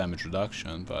has a damage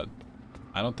reduction, but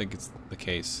I don't think it's the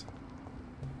case.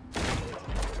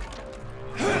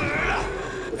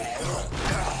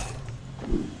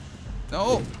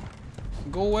 No!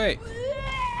 Go away!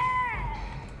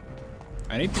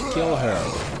 I need to kill her.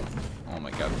 Oh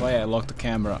my god, why I locked the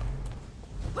camera?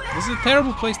 This is a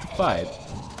terrible place to fight.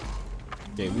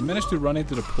 Okay, we managed to run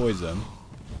into the poison.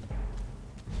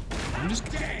 I'm just...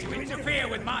 Interfere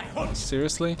with my hunt.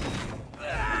 Seriously?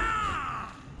 I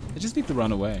just need to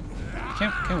run away.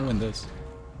 Can't win this.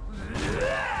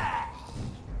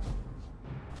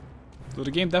 So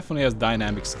the game definitely has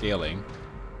dynamic scaling.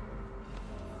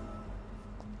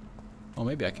 Oh,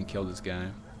 maybe I can kill this guy.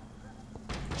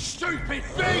 Stupid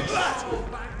thing!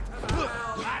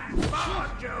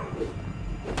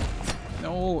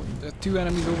 No, there are two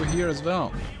enemies over here as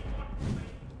well.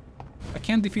 I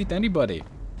can't defeat anybody.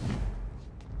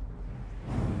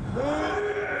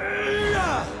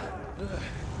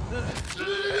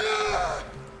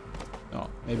 Oh,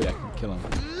 maybe I can kill him.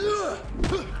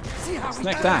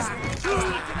 Snack time!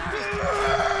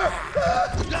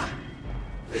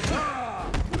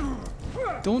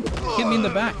 Don't hit me in the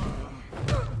back.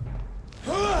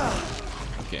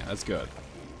 Okay, that's good.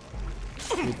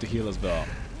 Good to heal as well.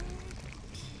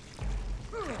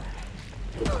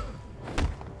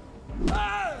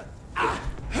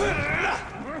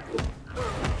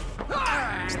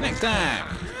 Snack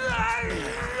time!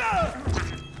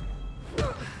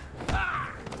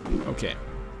 Okay.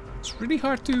 It's really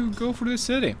hard to go through this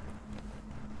city.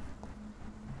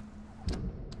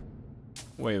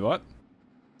 Wait, what?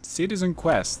 Citizen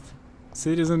quest.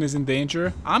 Citizen is in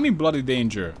danger? I'm in bloody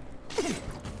danger.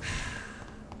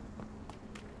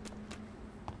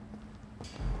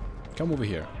 Come over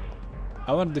here.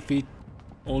 I want to defeat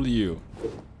only you.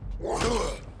 Let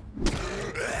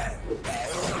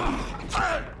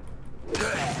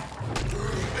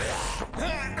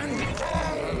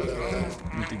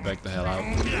me take back the hell out.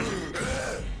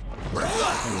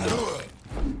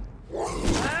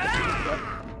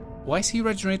 Why is he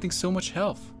regenerating so much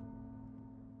health?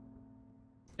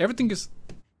 Everything is...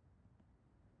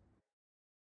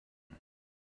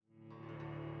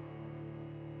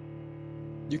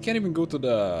 You can't even go to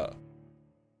the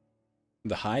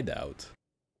hideout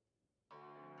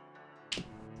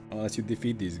unless you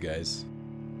defeat these guys,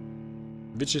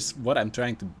 which is what I'm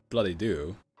trying to bloody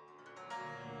do.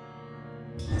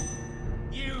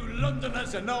 You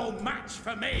Londoners are no match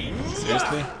for me.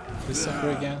 Seriously? This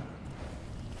sucker again?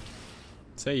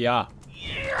 Say yeah.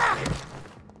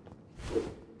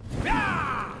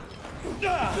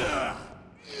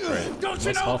 Great. Don't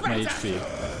you Lost know half my better? HP.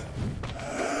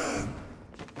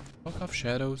 Fuck off,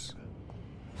 shadows.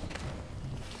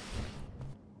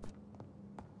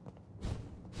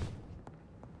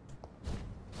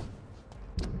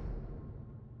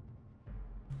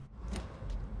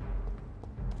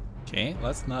 Okay,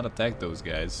 let's not attack those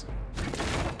guys.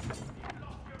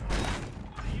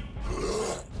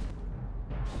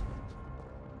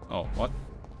 Oh, what?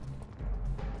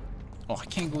 Oh, I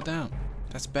can't go down.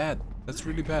 That's bad. That's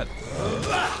really bad.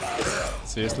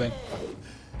 Seriously?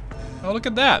 Oh, look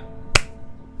at that.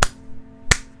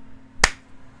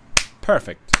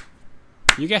 Perfect.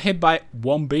 You get hit by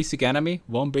one basic enemy,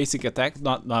 one basic attack.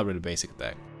 Not really basic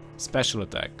attack. Special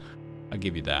attack. I'll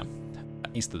give you that.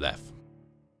 Insta-death.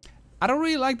 I don't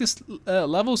really like this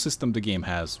level system the game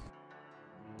has.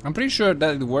 I'm pretty sure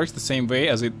that it works the same way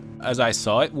as I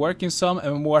saw it work in some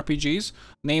MMORPGs.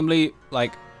 Namely,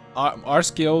 like, our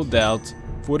skill dealt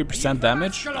 40%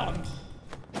 damage. I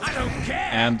don't care.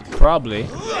 And probably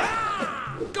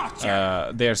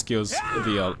Gotcha. their skills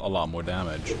deal a lot more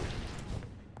damage.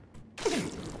 Fucking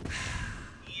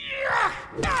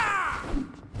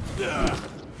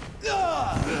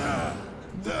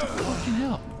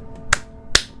hell.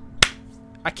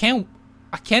 I can't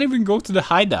even go to the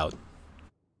hideout.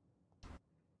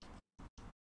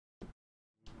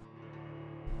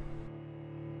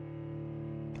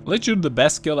 Literally the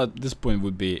best skill at this point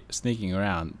would be sneaking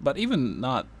around, but even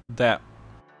that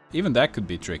could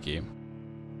be tricky.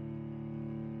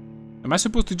 Am I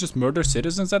supposed to just murder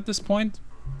citizens at this point?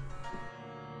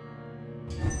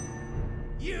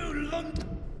 You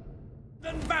London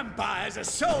vampires are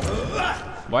so.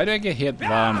 Why do I get hit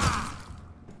while I'm...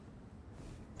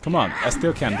 Come on, I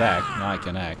still can't act. Now I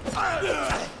can act.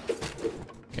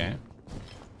 Okay.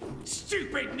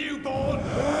 Stupid newborn.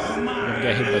 I'm gonna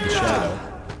get hit by the shadow.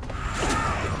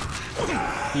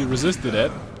 He resisted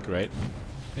it. Great.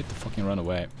 I need to fucking run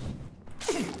away.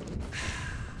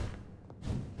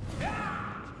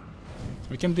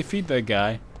 We can defeat that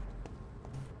guy.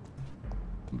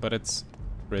 But it's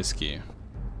risky.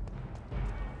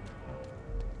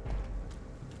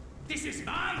 This is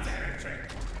my territory.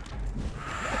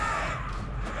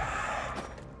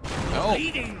 No!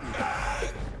 Bleeding.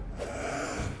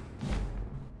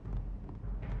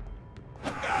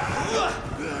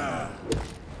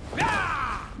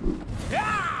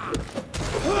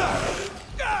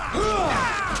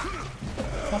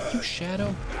 Fuck you,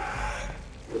 Shadow.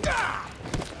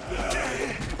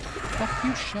 Fuck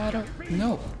you, Shadow.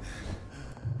 No.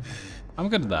 I'm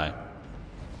gonna die.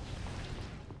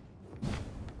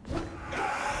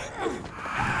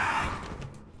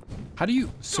 How do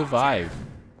you survive?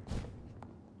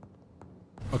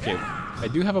 Okay, I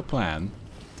do have a plan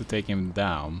to take him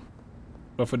down.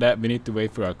 But for that, we need to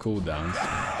wait for our cooldowns.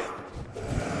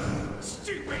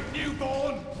 Stupid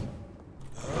newborn.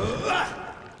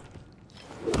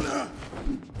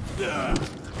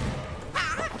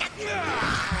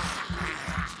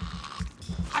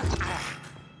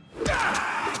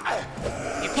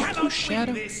 You cannot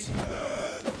Shadow. win this.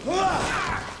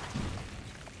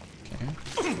 Okay.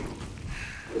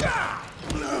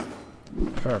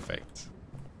 Perfect.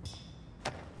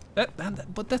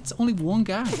 But that's only one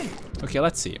guy. Okay,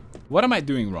 let's see. What am I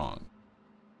doing wrong?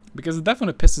 Because it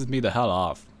definitely pisses me the hell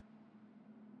off.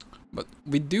 But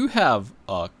we do have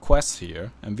quests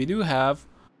here, and we do have...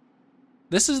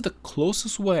 This is the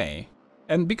closest way,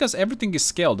 and because everything is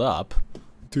scaled up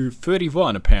to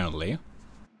 31 apparently,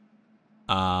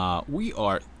 we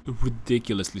are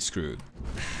ridiculously screwed.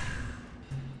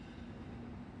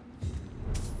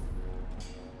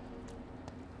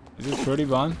 Is it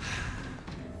 31?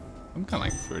 I'm kinda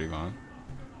like 31.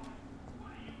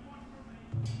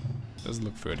 Doesn't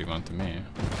look 31 to me.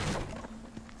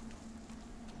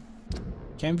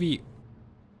 Can we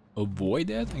avoid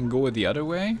it and go the other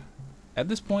way? At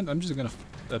this point, I'm just gonna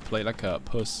play like a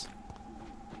puss.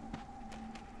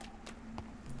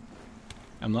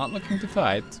 I'm not looking to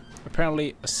fight.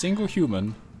 Apparently, a single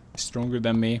human is stronger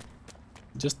than me.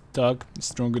 Just Doug is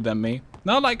stronger than me.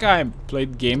 Not like I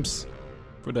played games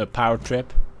for the power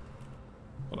trip.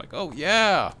 But like, oh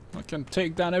yeah, I can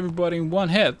take down everybody in one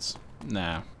hit.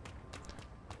 Nah.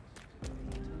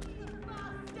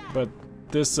 But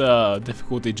this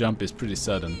difficulty jump is pretty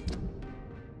sudden.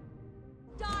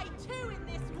 Die too in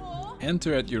this war.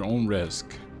 Enter at your own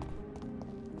risk.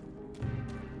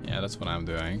 Yeah, that's what I'm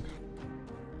doing.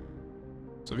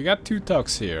 So we got 2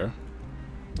 tucks here.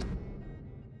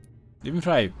 Even if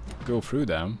I go through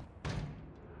them.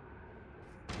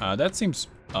 That seems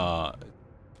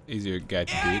easier guy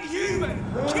to beat. Inhuman!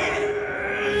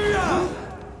 Kill!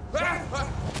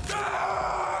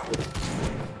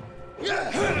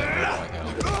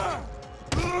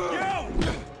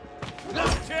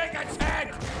 Take a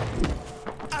tank!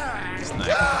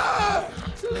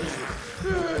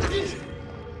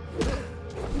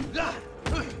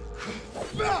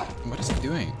 What is he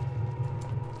doing?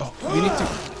 Oh, we need to...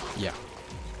 Yeah.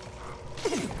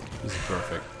 This is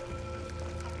perfect.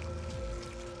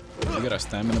 We got our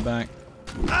stamina back.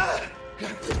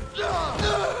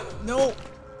 No!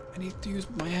 I need to use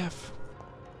my F.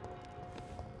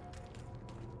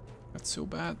 That's so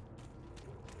bad.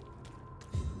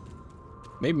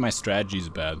 Maybe my strategy is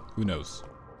bad. Who knows?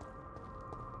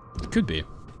 It could be.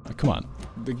 Come on.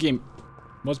 The game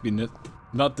must be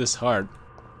not this hard.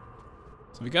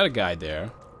 So we got a guy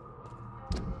there.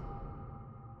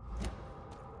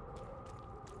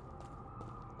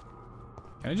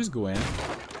 Can I just go in?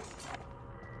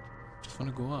 Just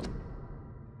wanna go up.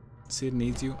 See, it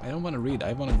needs you. I don't wanna read.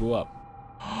 I wanna go up.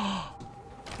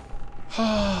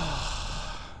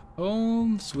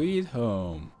 Home sweet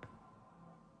home.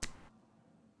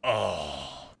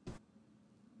 Oh.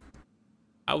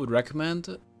 I would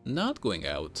recommend not going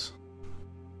out.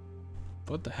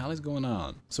 What the hell is going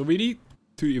on? So we need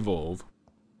to evolve.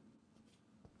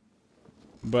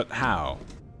 But how?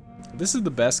 This is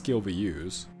the best skill we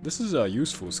use. This is a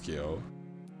useful skill.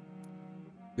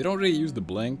 We don't really use the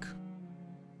blink.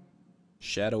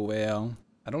 Shadow Veil.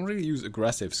 I don't really use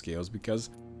aggressive skills because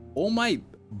all my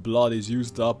blood is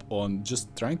used up on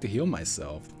just trying to heal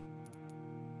myself.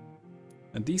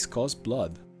 And these cost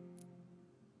blood.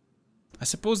 I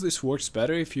suppose this works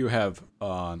better if you have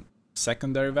a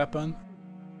secondary weapon.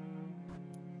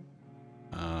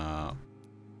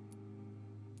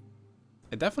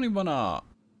 I definitely wanna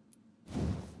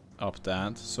up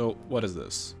that. So what is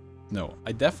this? No,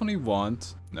 I definitely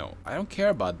want... No, I don't care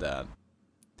about that.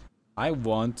 I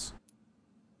want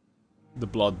the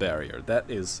blood barrier.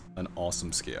 That is an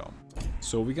awesome skill.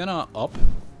 So we're gonna up...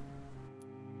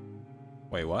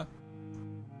 Wait, what?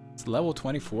 It's level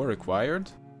 24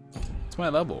 required? It's my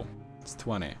level. It's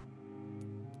 20.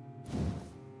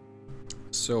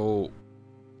 So...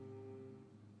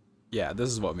 yeah, this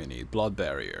is what we need. Blood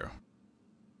barrier.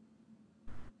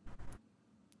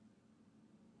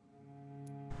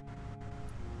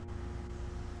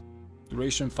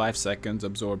 Duration 5 seconds,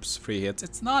 absorbs 3 hits.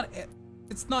 It's not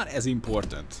as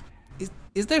important.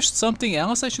 Is there something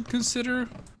else I should consider?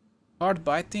 Hard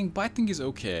biting? Biting is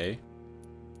okay.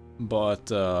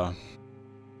 But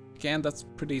again, that's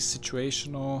pretty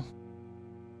situational.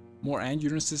 More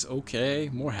endurance is okay.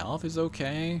 More health is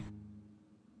okay.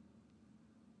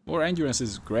 More endurance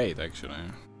is great actually.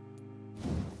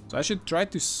 So I should try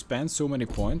to spend so many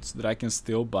points that I can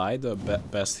still buy the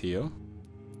best heal.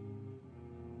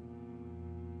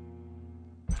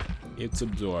 It's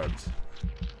absorbed.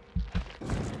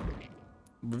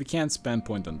 But we can't spend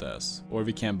point on this. Or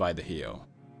we can't buy the heal.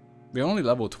 We're only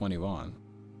level 21.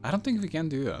 I don't think we can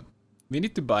do it. We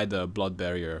need to buy the blood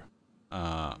barrier.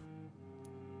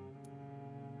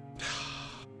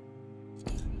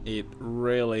 It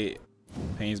really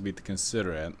pains me to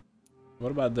consider it.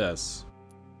 What about this?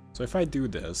 So if I do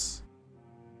this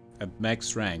at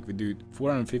max rank, we do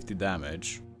 450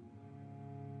 damage.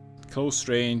 Close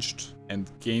ranged and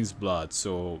gains blood,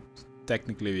 so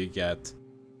technically we get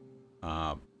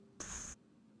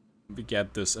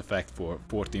this effect for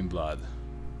 14 blood,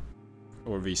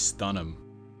 or we stun him.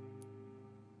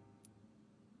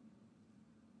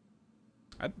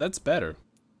 That's better.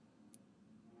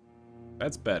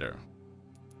 That's better.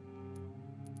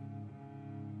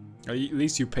 At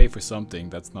least you pay for something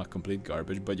that's not complete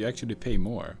garbage, but you actually pay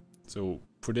more. So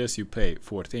for this you pay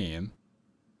 14.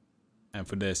 And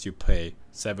for this you pay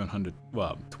 700,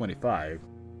 well, 25.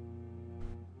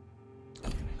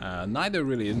 Neither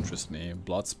really interests me.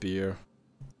 Blood Spear.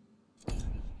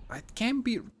 It can't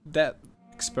be that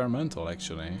experimental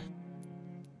actually.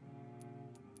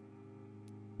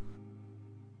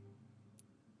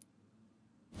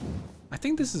 I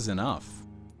think this is enough.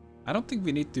 I don't think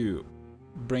we need to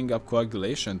bring up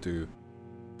coagulation to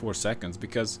 4 seconds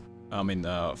because,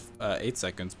 8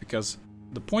 seconds, because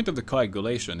the point of the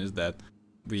coagulation is that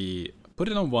we put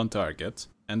it on one target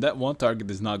and that one target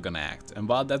is not gonna act. And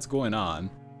while that's going on,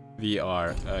 we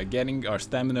are getting our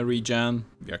stamina regen,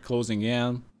 we are closing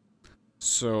in.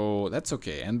 So that's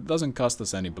okay, and it doesn't cost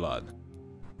us any blood.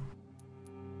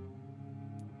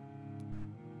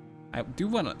 I do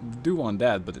want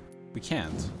that, but we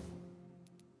can't.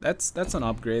 That's an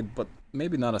upgrade, but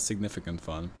maybe not a significant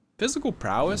one. Physical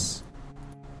prowess,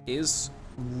 is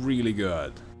really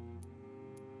good.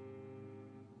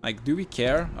 Like, do we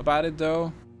care about it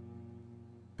though?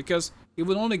 Because it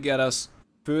would only get us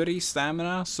 30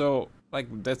 stamina, so like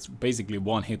that's basically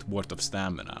one hit worth of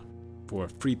stamina for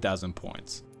 3000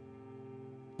 points.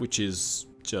 Which is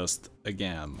just,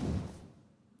 again,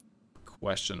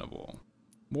 questionable.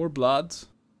 More blood.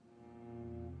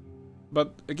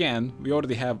 But again, we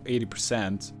already have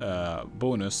 80%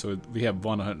 bonus, so we have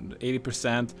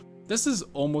 180%. This is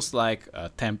almost like a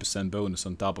 10% bonus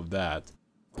on top of that.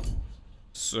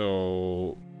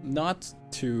 So, not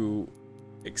too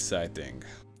exciting.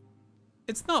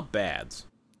 It's not bad,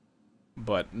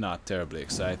 but not terribly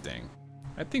exciting.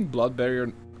 I think Blood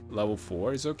Barrier level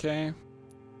 4 is okay.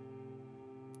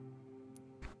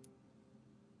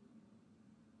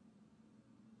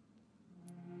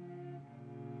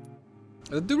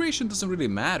 The duration doesn't really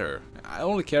matter. I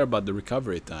only care about the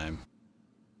recovery time.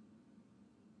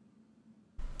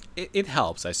 It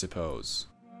helps, I suppose.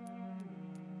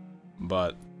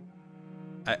 But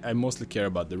I mostly care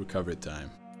about the recovery time.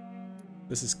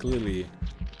 This is clearly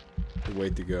the way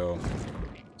to go.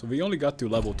 So we only got to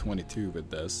level 22 with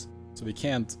this. So we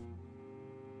can't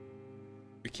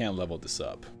level this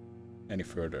up any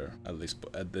further, at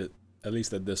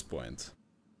least at this point.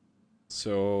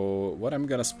 So what I'm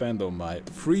gonna spend on my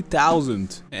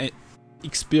 3000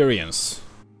 experience.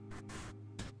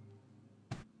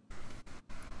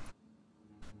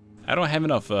 I don't have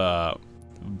enough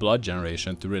blood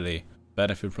generation to really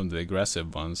benefit from the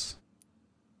aggressive ones.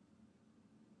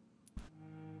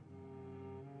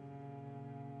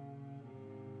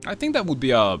 I think that would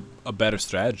be a better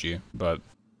strategy, but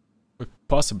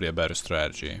possibly a better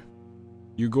strategy.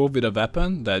 You go with a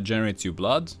weapon that generates you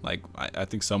blood. Like, I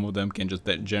think some of them can just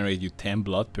generate you 10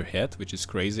 blood per hit, which is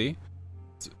crazy.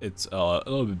 It's a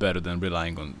little bit better than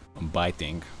relying on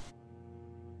biting.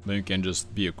 Then you can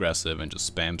just be aggressive and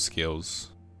just spam skills.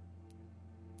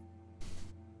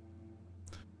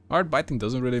 Hard biting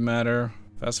doesn't really matter.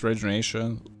 Fast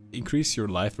regeneration. Increase your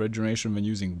life regeneration when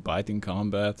using biting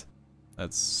combat.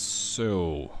 That's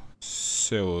so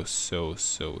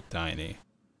tiny.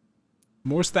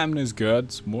 More stamina is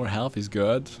good, more health is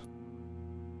good.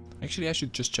 Actually, I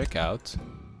should just check out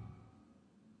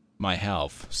my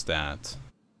health stat.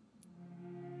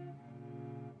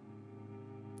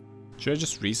 Should I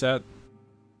just reset?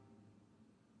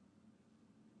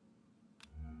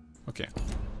 Okay.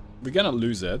 We're gonna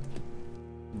lose it,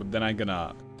 but then I'm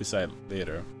gonna decide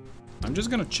later. I'm just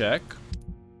gonna check.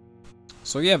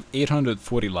 So we have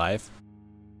 840 life,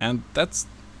 and that's...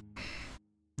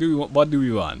 what do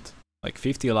we want? Like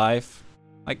 50 life?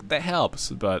 Like, that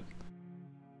helps, but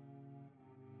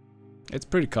it's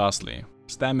pretty costly.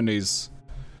 Stamina is...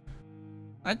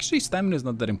 Actually, stamina is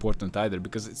not that important either,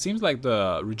 because it seems like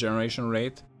the regeneration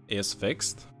rate is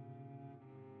fixed.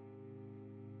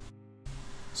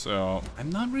 So,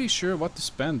 I'm not really sure what to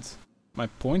spend my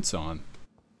points on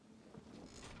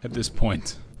at this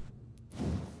point.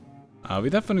 We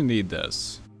definitely need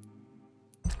this.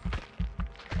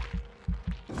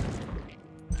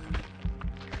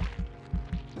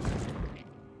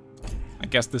 I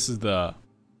guess this is the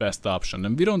best option,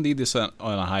 and we don't need this on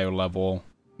a higher level.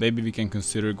 Maybe we can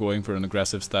consider going for an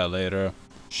aggressive style later.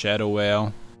 Shadow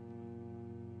Whale.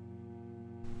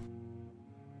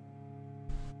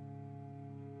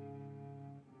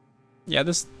 Yeah,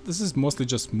 this is mostly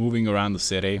just moving around the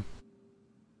city.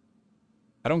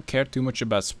 I don't care too much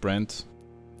about sprint.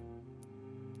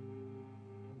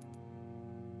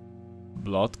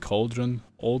 Blood Cauldron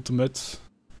Ultimate.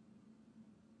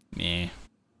 Meh.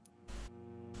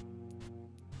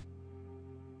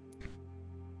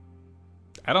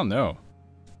 I don't know.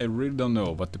 I really don't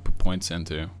know what to put points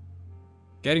into.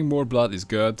 Getting more blood is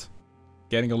good.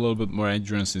 Getting a little bit more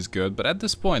endurance is good. But at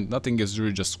this point, nothing is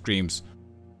really just screams,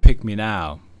 pick me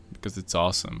now. Because it's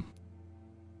awesome.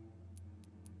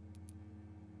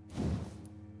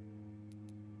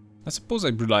 I suppose I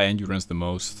rely endurance the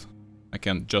most. I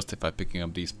can justify picking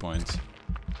up these points.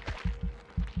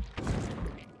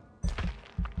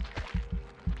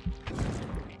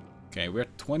 Okay, we're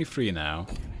at 23 now.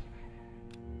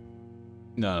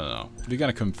 No. We're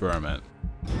gonna confirm it.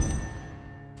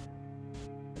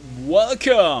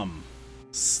 Welcome!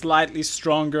 Slightly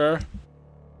stronger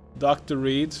Dr.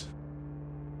 Reed.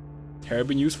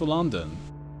 Terribly news for London.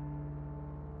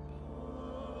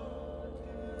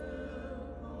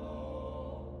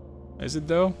 Is it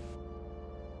though?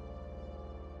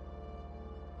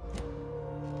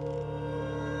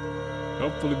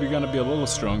 Hopefully we're gonna be a little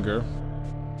stronger.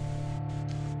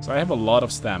 So I have a lot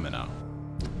of stamina.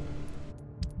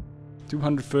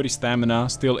 230 stamina,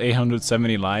 still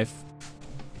 870 life.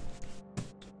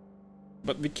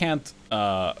 but we can't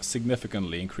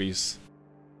significantly increase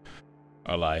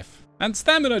our life. And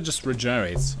stamina just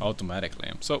regenerates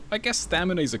automatically. So I guess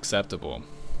stamina is acceptable.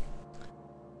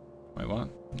 Wait, what?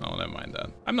 No, never mind that.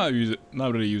 I'm not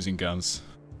really using guns.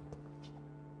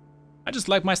 I just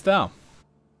like my style.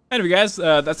 Anyway guys,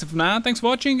 that's it for now. Thanks for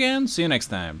watching and see you next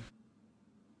time.